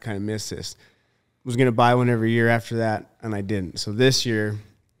 oh man, I kind of miss this. Was going to buy one every year after that, and I didn't. So this year,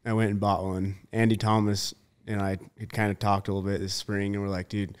 I went and bought one. Andy Thomas and I had kind of talked a little bit this spring, and we're like,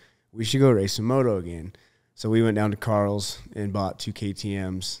 dude, we should go race some moto again. So we went down to Carl's and bought 2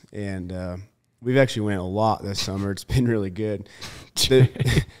 KTMs, and we've actually went a lot this summer. It's been really good.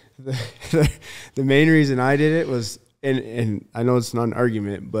 The main reason I did it was, and I know it's not an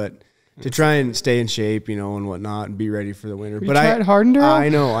argument, but to try and stay in shape, you know, and whatnot, and be ready for the winter. You But tried hard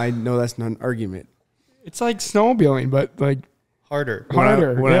enduro? I know that's not an argument. It's like snowmobiling, but like Harder.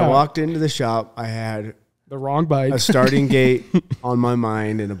 When yeah. I walked into the shop, I had the wrong bike. a starting gate on my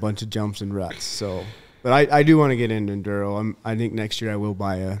mind and a bunch of jumps and ruts. So, but I do want to get into enduro. I think next year I will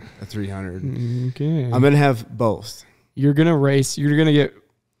buy a 300. Okay. I'm gonna have both. You're gonna race. You're gonna get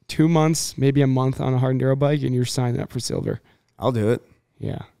 2 months, maybe a month on a hard enduro bike, and you're signing up for silver. I'll do it.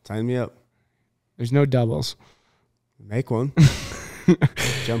 Yeah. Sign me up. There's no doubles. Make one.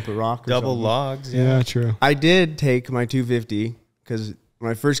 Jump a rock. Or Double something. logs. Yeah, true. I did take my 250 because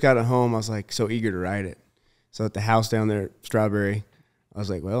when I first got it home, I was like so eager to ride it. So at the house down there at Strawberry, I was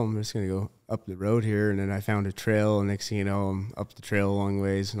like, well, I'm just going to go up the road here. And then I found a trail, and next thing you know, I'm up the trail a long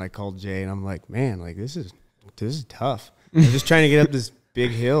ways. And I called Jay, and I'm like, man, like this is tough. I'm just trying to get up this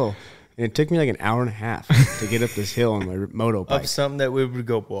big hill. And it took me like an hour and a half to get up this hill on my moto bike. Up something that we would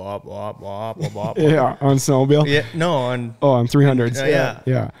go blah, blah, blah, blah, blah. Yeah, on snowmobile. Yeah, no, on. Oh, on 300s. Yeah.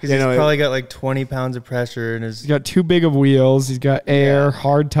 Yeah. Because You he's know, probably got like 20 pounds of pressure in his. He's got too big of wheels. He's got air,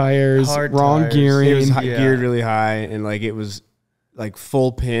 hard tires, Hard wrong tires. gearing. It was Yeah. geared really high, and like it was like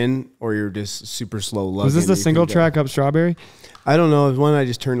full pin, or you're just super slow lugging. Was this the You single could go. track up Strawberry? I don't know. It was one I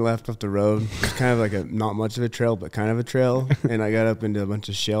just turned left off the road. It's kind of like a not much of a trail, but kind of a trail. And I got up into a bunch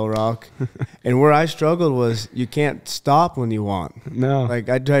of shell rock. And where I struggled was you can't stop when you want. No. Like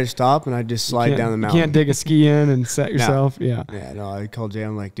I'd try to stop and I'd just slide down the mountain. You can't dig a ski in and set yourself. Yeah. Yeah, no, I called Jay.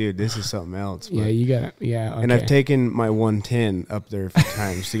 I'm like, dude, this is something else. Yeah, But- you got it. Yeah. Okay. And I've taken my 110 up there a few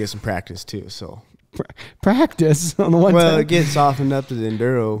times to get some practice too. So, practice on the one. well, it gets softened up to the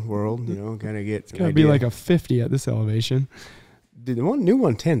enduro world, you know, kind of get. It's gotta be like a 50 at this elevation. the new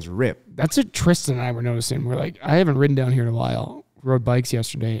 110s rip. That's what Tristan and I were noticing. We're like, I haven't ridden down here in a while. Rode bikes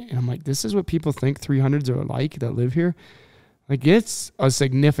yesterday, and I'm like, this is what people think 300s are like that live here. Like, it's a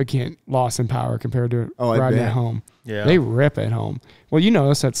significant loss in power compared to riding at home. Yeah. They rip at home. Well, you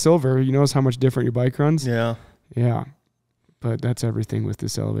notice at Silver, you notice how much different your bike runs? Yeah. Yeah. But that's everything with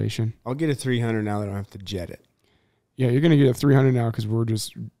this elevation. I'll get a 300 now that I don't have to jet it. Yeah, you're going to get a 300 now because we're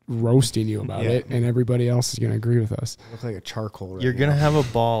just roasting you about it, and everybody else is going to agree with us. I look like a charcoal right You're going to now. have a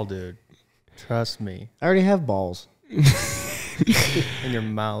ball, dude. Trust me. I already have balls. In your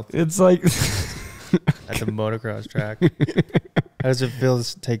mouth It's like... at the motocross track. How does it feel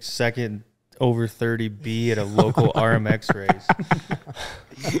to take second over 30B at a local RMX race?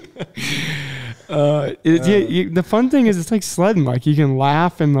 The fun thing is it's like sledding. Like, you can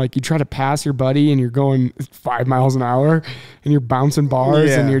laugh and like you try to pass your buddy and you're going 5 miles an hour and you're bouncing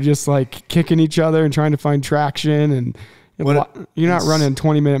bars and you're just like kicking each other and trying to find traction, and you're not running a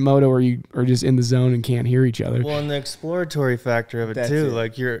 20-minute moto where you are just in the zone and can't hear each other. Well, and the exploratory factor of it too.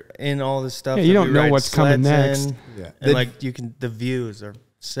 Like, you're in all this stuff. Yeah, you don't know what's coming next. Yeah. And like the views are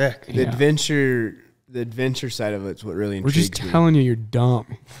sick. The adventure side of it's what really intrigues me. We're just telling you you're dumb.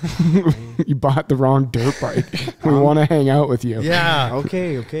 You bought the wrong dirt bike. We want to hang out with you. Yeah.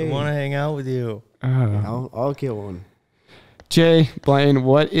 Okay. We want to hang out with you. I'll kill one. Jay, Blaine,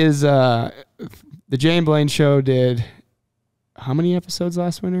 what is the Jay and Blaine Show did how many episodes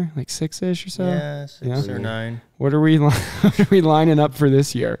last winter? Like 6-ish or so? Yeah, 6 or 9. What are we lining up for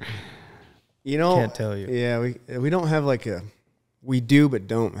this year? You know, can't tell you. Yeah, we don't have like we do but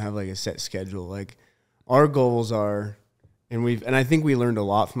don't have like a set schedule. Like, our goals are, and I think we learned a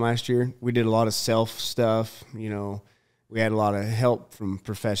lot from last year. We did a lot of self stuff, you know. We had a lot of help from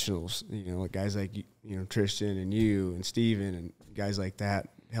professionals, you know, like guys like, you know, Tristan and you and Steven and guys like that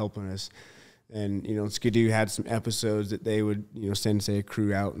helping us. And, you know, Skidoo had some episodes that they would, you know, send, say, a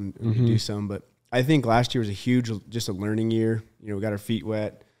crew out and do some. But I think last year was just a learning year. You know, we got our feet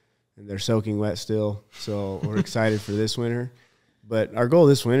wet, and they're soaking wet still. So we're excited for this winter. But our goal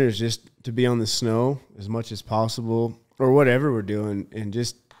this winter is just to be on the snow as much as possible, or whatever we're doing, and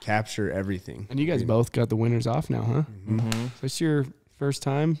just capture everything. And you guys both got the winters off now, huh? Mm-hmm. So this your first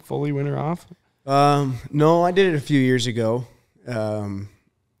time fully winter off? No, I did it a few years ago.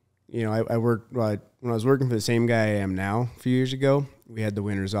 You know, I worked when I was working for the same guy I am now. A few years ago, we had the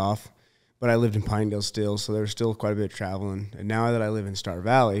winters off, but I lived in Pinedale still, so there was still quite a bit of traveling. And now that I live in Star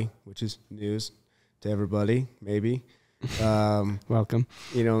Valley, which is news to everybody, maybe. Welcome.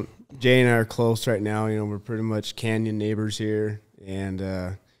 You know, Jay and I are close right now. You know, we're pretty much canyon neighbors here,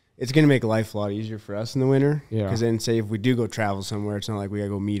 and it's going to make life a lot easier for us in the winter. Yeah. Because then, say, if we do go travel somewhere, it's not like we got to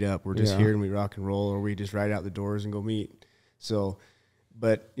go meet up. We're just here and we rock and roll, or we just ride out the doors and go meet. So,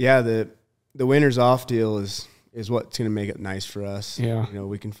 but yeah, the winter's off deal is what's going to make it nice for us. Yeah. You know,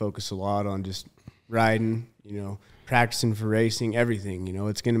 we can focus a lot on just riding, you know, practicing for racing, everything. You know,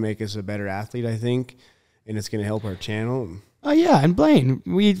 it's going to make us a better athlete, I think, and it's going to help our channel. Oh, yeah, and Blaine,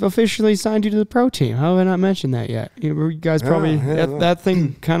 we've officially signed you to the pro team. How have I not mentioned that yet? You guys probably, that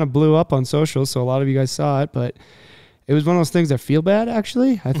thing kind of blew up on social, so a lot of you guys saw it, but it was one of those things that feel bad,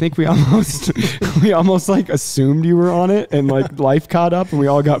 actually. I think we almost like assumed you were on it, and like life caught up and we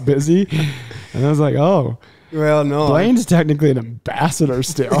all got busy. And I was like, oh, well, no, Blaine's technically an ambassador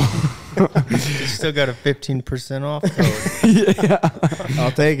still. You still got a 15% off code. Yeah, I'll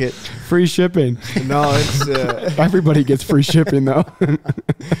take it. Free shipping. No, it's everybody gets free shipping though.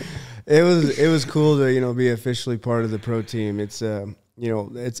 It was cool to, you know, be officially part of the pro team. It's you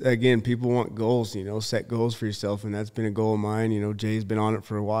know, it's, again, people want goals, you know, set goals for yourself, and that's been a goal of mine. You know, Jay's been on it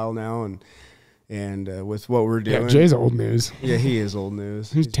for a while now, and with what we're doing. Yeah, Jay's old news. Yeah, he is old news.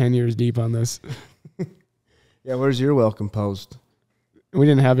 He's 10 years deep on this. Yeah, where's your welcome post? We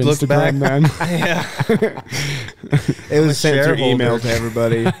didn't have Instagram then. Yeah. It was sent through email to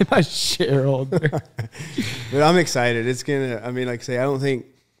everybody. I'm a shareholder. But I'm excited. It's gonna, I mean, like I say, I don't think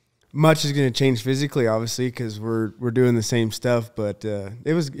much is gonna change physically, obviously, because we're doing the same stuff. But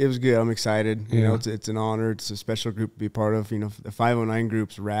it was good. I'm excited. You know, it's an honor. It's a special group to be part of. You know, the 509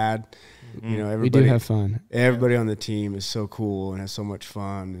 group's rad. You know, everybody. We do have fun. Everybody on the team is so cool and has so much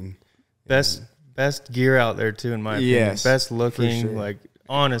fun. And Best gear out there too, in my opinion. Yes, best looking, sure. like,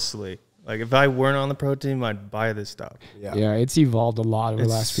 honestly. Like, if I weren't on the pro team, I'd buy this stuff. Yeah, it's evolved a lot over the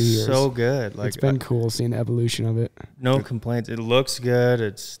last few years. So good. Like, it's been cool seeing the evolution of it. No complaints. It looks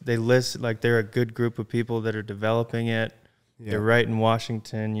good. They list like they're a good group of people that are developing it. Yeah. They're right in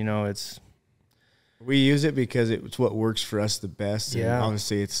Washington. You know, we use it because it's what works for us the best. Yeah. And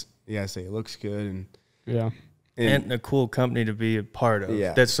obviously, it looks good, and and a cool company to be a part of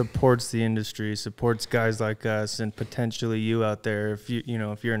that supports the industry, supports guys like us, and potentially you out there. If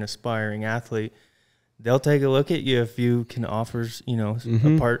if you're an aspiring athlete, they'll take a look at you if you can offer,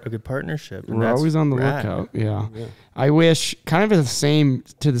 a good partnership. And we're always on the lookout. Yeah. I wish, kind of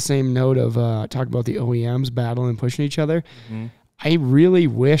to the same note of talking about the OEMs battling and pushing each other. I really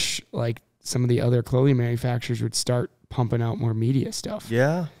wish like some of the other clothing manufacturers would start pumping out more media stuff.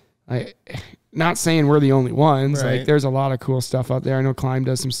 Yeah. Not saying we're the only ones. Right. Like there's a lot of cool stuff out there. I know Climb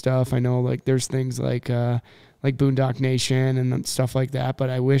does some stuff. I know like there's things like Boondock Nation and stuff like that. But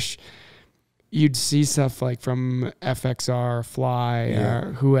I wish you'd see stuff like from FXR, Fly,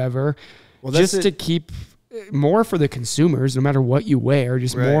 or whoever, just to keep more for the consumers, no matter what you wear,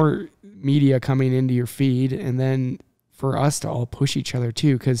 just more media coming into your feed. And then for us to all push each other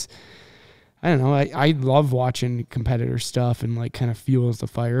too. Cause I don't know. I love watching competitor stuff and like kind of fuels the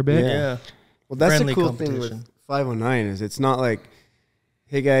fire a bit. Yeah. Well, that's the cool thing with 509 is it's not like,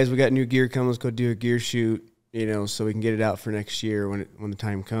 hey guys, we got new gear coming. Let's go do a gear shoot, so we can get it out for next year when the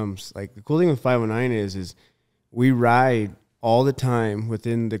time comes. Like the cool thing with 509 is we ride all the time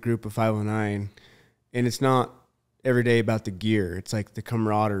within the group of 509, and it's not every day about the gear. It's like the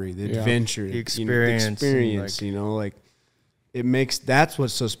camaraderie, the adventure, the experience, like it makes, that's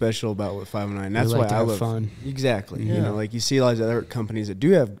what's so special about what 509. That's why I love fun. Exactly. Like you see a lot of other companies that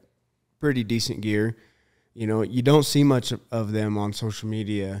do have pretty decent gear. You don't see much of them on social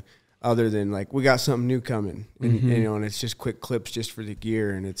media other than like, we got something new coming, and, and it's just quick clips just for the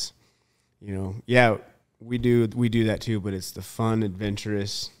gear. And it's, we do that too, but it's the fun,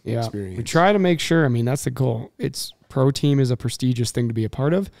 adventurous experience. We try to make sure, that's the goal. Pro Team is a prestigious thing to be a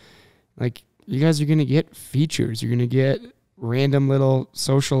part of. Like you guys are going to get features. You're going to get random little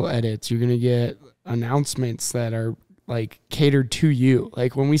social edits. You're going to get announcements that are like catered to you.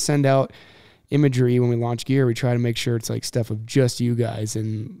 Like when we send out imagery, when we launch gear, we try to make sure it's like stuff of just you guys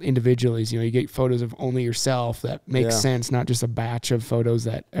and individuals. You get photos of only yourself that makes sense, not just a batch of photos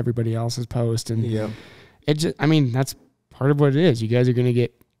that everybody else has posted. And it just, that's part of what it is. You guys are going to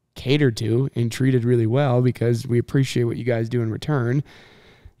get catered to and treated really well because we appreciate what you guys do in return.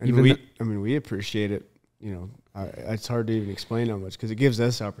 And we appreciate it. It's hard to even explain how much because it gives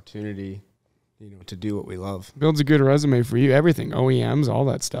us opportunity to do what we love. Builds a good resume for you. Everything, OEMs, all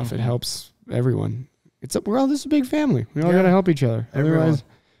that stuff. It helps everyone. We're all just a big family. We all got to help each other.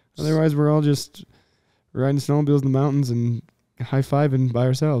 Otherwise, we're all just riding snowmobiles in the mountains and high-fiving by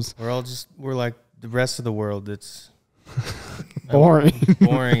ourselves. We're like the rest of the world. It's boring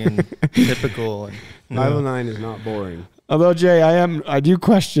and typical. And, 509 is not boring. Although, Jay, I do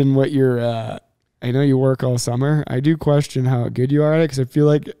question what your I know you work all summer. I do question how good you are at it because I feel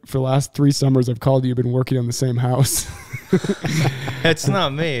like for the last 3 summers I've called you've been working on the same house. It's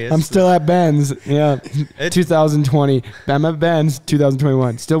not me. I'm still at Ben's. Yeah. 2020. I'm at Ben's.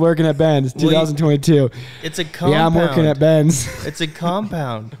 2021. Still working at Ben's. 2022. It's a compound. Yeah, I'm working at Ben's. It's a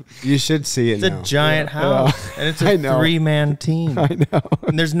compound. You should see it. It's a giant house. And it's a 3-man team. I know.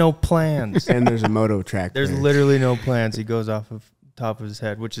 And there's no plans. And there's a moto track. There's literally no plans. He goes off of top of his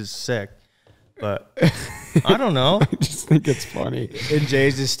head, which is sick. But I don't know. I just think it's funny. And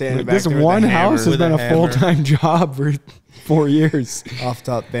Jay's just standing back this there one with a house has hammer. been a full-time job for 4 years. Off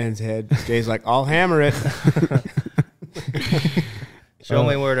top Ben's head. Jay's like, I'll hammer it. Show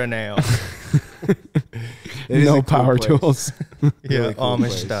me where to nail. No power tools. Really cool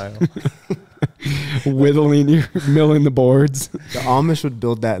Amish style. Whittling, milling the boards. The Amish would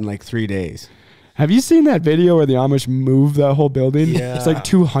build that in like 3 days. Have you seen that video where the Amish move that whole building? Yeah. It's like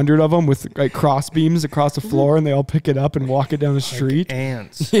 200 of them with like cross beams across the floor, and they all pick it up and walk it down the street. Like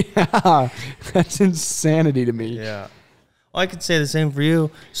ants. Yeah, that's insanity to me. Yeah. Well, I could say the same for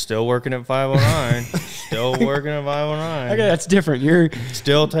you. Still working at 509. Still working at 509. Okay, that's different. You're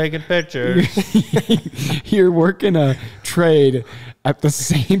still taking pictures. You're working a trade at the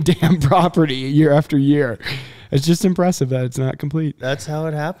same damn property year after year. It's just impressive that it's not complete. That's how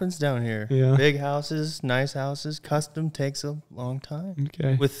it happens down here. Yeah. Big houses, nice houses. Custom takes a long time.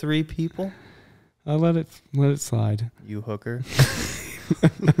 Okay. With 3 people. I'll let it slide. You hooker.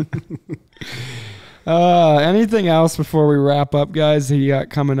 Anything else before we wrap up, guys, that you got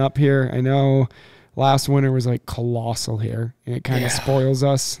coming up here? I know last winter was like colossal here, and it kind of spoils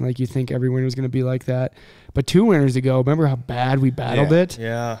us. Like you think every winter is going to be like that. But 2 winters ago, remember how bad we battled it?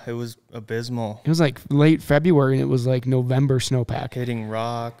 Yeah, it was abysmal. It was like late February, and it was like November snowpack. Hitting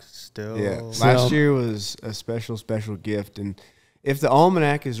rocks still. Yeah, last year was a special gift. And if the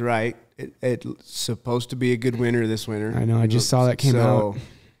almanac is right, it's supposed to be a good winter this winter. I know, I just saw that came out.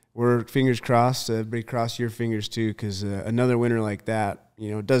 we're fingers crossed. Everybody cross your fingers too, because another winter like that,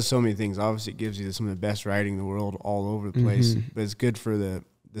 you know, it does so many things. Obviously, it gives you some of the best riding in the world all over the place, but it's good for the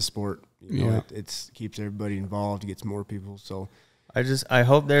sport. You know, it keeps everybody involved, gets more people. So I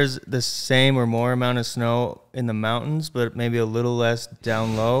hope there's the same or more amount of snow in the mountains, but maybe a little less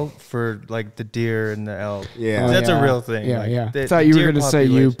down low for like the deer and the elk. Yeah. That's a real thing. Yeah, like, yeah. The, I thought you were going to say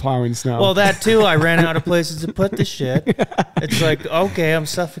you plowing snow. Well, that too. I ran out of places to put the shit. It's like, okay, I'm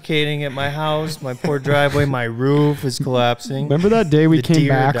suffocating at my house. My poor driveway, my roof is collapsing. Remember that day we came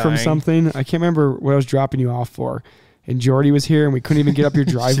back from something? I can't remember what I was dropping you off for. And Jordy was here, and we couldn't even get up your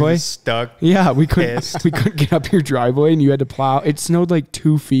driveway. Stuck. Yeah, we couldn't. We couldn't get up your driveway, and you had to plow. It snowed like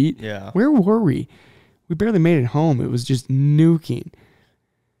 2 feet. Yeah. Where were we? We barely made it home. It was just nuking.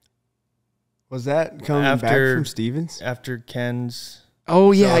 Was that coming back from Stevens after Ken's?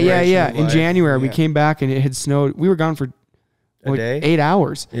 Oh yeah. In January, we came back, and it had snowed. We were gone for a day? 8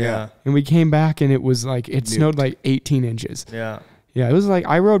 hours. Yeah. And we came back, and it was like it snowed like 18 inches. Yeah. Yeah, it was like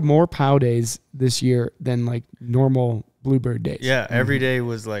I rode more POW days this year than like normal Bluebird days. Yeah, every day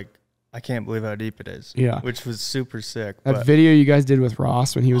was like, I can't believe how deep it is. Yeah. Which was super sick. That video you guys did with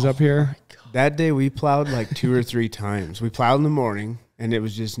Ross when he was up here. That day we plowed like 2 or 3 times. We plowed in the morning, and it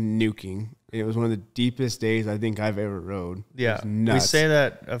was just nuking. It was one of the deepest days I think I've ever rode. Yeah, we say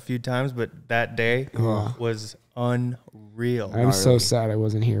that a few times, but that day was unreal. I'm so sad I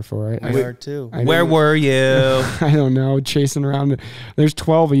wasn't here for it. We are too. Where were you? I don't know. Chasing around. There's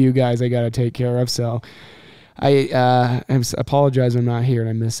 12 of you guys I got to take care of. So I apologize I'm not here and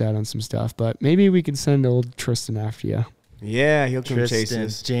I missed out on some stuff. But maybe we could send old Tristan after you. Yeah, he'll come Tristan, chase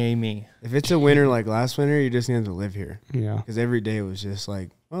us. Jamie. If it's a winter like last winter, you just need to live here. Yeah. Because every day was just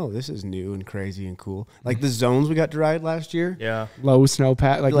like, oh, this is new and crazy and cool. Like the zones we got to ride last year. Yeah. Low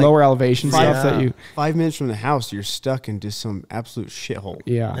snowpack, like lower elevation stuff that you. 5 minutes from the house, you're stuck in just some absolute shithole.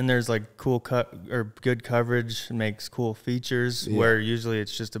 Yeah. And there's like cool good coverage, makes cool features where usually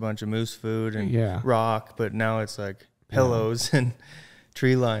it's just a bunch of moose food and rock, but now it's like pillows and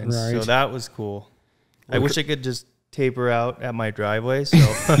tree lines. Right. So that was cool. I wish I could just taper out at my driveway so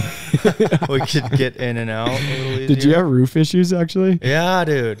we could get in and out a little easier. Did you have roof issues actually? Yeah,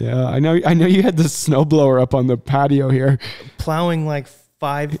 dude. Yeah, I know you had the snowblower up on the patio here. Plowing like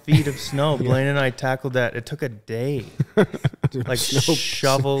 5 feet of snow. Blaine and I tackled that. It took a day. Like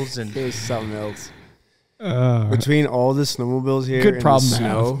shovels and it was something else. Between all the snowmobiles here good and problem the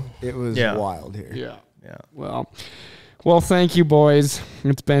snow, it was wild here. Yeah. Well, thank you, boys.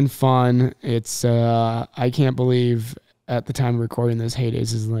 It's been fun. It's I can't believe at the time of recording this,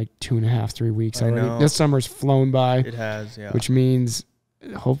 Heydays is like 2.5, 3 weeks already. Know. This summer's flown by. It has, yeah. Which means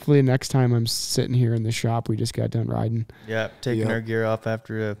hopefully next time I'm sitting here in the shop, we just got done riding. Yeah, taking our gear off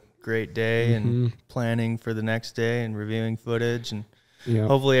after a great day and planning for the next day and reviewing footage. And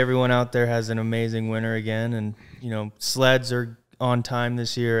hopefully everyone out there has an amazing winter again. And, sleds are on time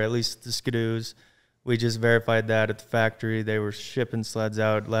this year, at least the Skidoos. We just verified that at the factory. They were shipping sleds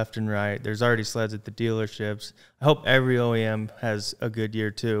out left and right. There's already sleds at the dealerships. I hope every OEM has a good year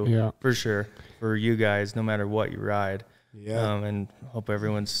too. Yeah. For sure. For you guys, no matter what you ride. Yeah. And hope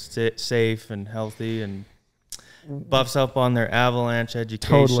everyone's safe and healthy and buffs up on their avalanche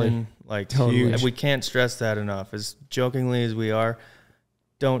education. Totally. We can't stress that enough. As jokingly as we are,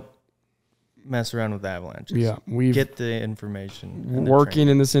 don't mess around with avalanches. Yeah, we've get the information. Working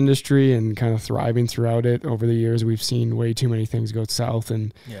in this industry and kind of thriving throughout it over the years, we've seen way too many things go south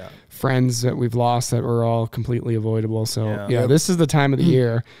and friends that we've lost that were all completely avoidable. So this is the time of the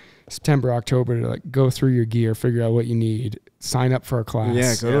year, September, October, to like go through your gear, figure out what you need, sign up for a class.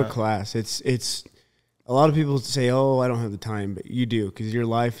 Yeah, go to a class. It's a lot of people say, "Oh, I don't have the time," but you do, because your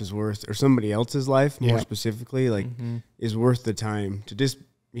life is worth, or somebody else's life more specifically, is worth the time to just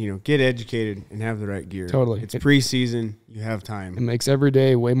get educated and have the right gear. Totally. It's preseason. You have time. It makes every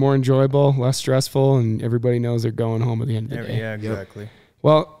day way more enjoyable, less stressful, and everybody knows they're going home at the end of the day. Yeah, exactly.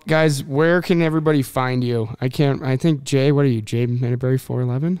 Well, guys, where can everybody find you? I think Jay, what are you? Jay Mentaberry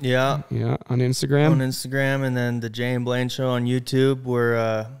 411? Yeah. Yeah, on Instagram? On Instagram, and then the Jay and Blaine Show on YouTube,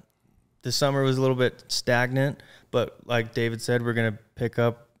 where the summer was a little bit stagnant, but like David said, we're going to pick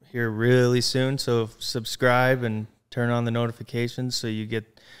up here really soon. So subscribe and turn on the notifications so you get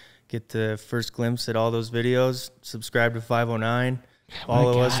the first glimpse at all those videos. Subscribe to 509.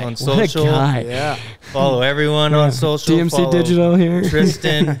 Follow us on What a social. guy. Yeah. Follow everyone on social. DMC Follow Digital here.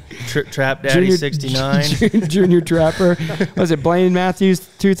 Tristan, Trap Daddy 69. Junior Trapper. Was it Blaine Mathews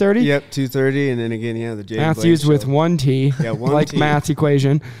 230? Yep, 230, and then again, yeah, the Jay and Blaine Matthews with Show. one T. Yeah, one like T. math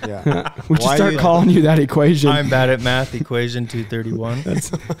equation. Yeah. We should Why start you- calling you that equation. I'm bad at math. Equation 231.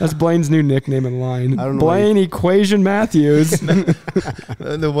 That's Blaine's new nickname in line. I don't know Blaine Equation Mathews.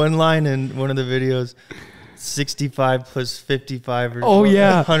 The one line in one of the videos, 65 plus 55 or Oh,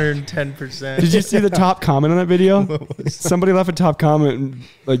 yeah. 110%. Did you see the top comment on that video? Somebody left a top comment and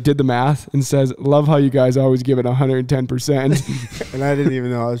like did the math and says, "Love how you guys always give it 110%." And I didn't even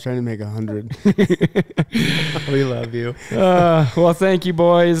know I was trying to make 100. We love you. Well, thank you,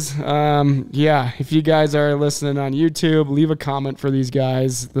 boys. Yeah, if you guys are listening on YouTube, leave a comment for these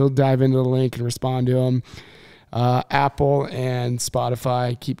guys. They'll dive into the link and respond to them. Apple and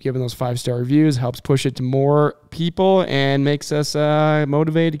Spotify, keep giving those 5-star reviews. Helps push it to more people and makes us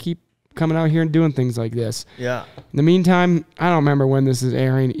motivated to keep coming out here and doing things like this. Yeah. In the meantime, I don't remember when this is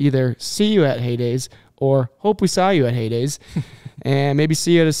airing. Either see you at Heydays or hope we saw you at Heydays. And maybe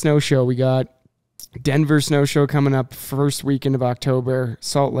see you at a snow show. We got Denver Snow Show coming up first weekend of October.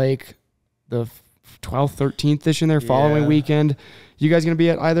 Salt Lake the 12th, 13th-ish in there following Yeah. weekend. You guys going to be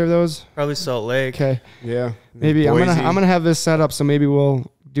at either of those? Probably Salt Lake. Okay. Yeah. Maybe I'm Boise. gonna have this set up, so maybe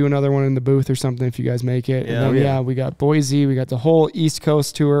we'll do another one in the booth or something if you guys make it. Yeah. And then, we got Boise, we got the whole East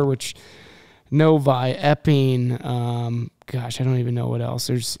Coast tour, which Novi, Epping, gosh, I don't even know what else.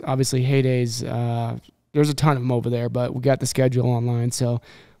 There's obviously Heydays. There's a ton of them over there, but we got the schedule online, so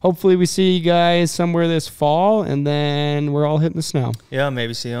hopefully we see you guys somewhere this fall, and then we're all hitting the snow. Yeah,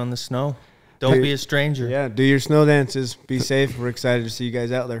 maybe see you on the snow. Don't be a stranger. Yeah, do your snow dances. Be safe. We're excited to see you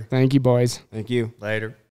guys out there. Thank you, boys. Thank you. Later.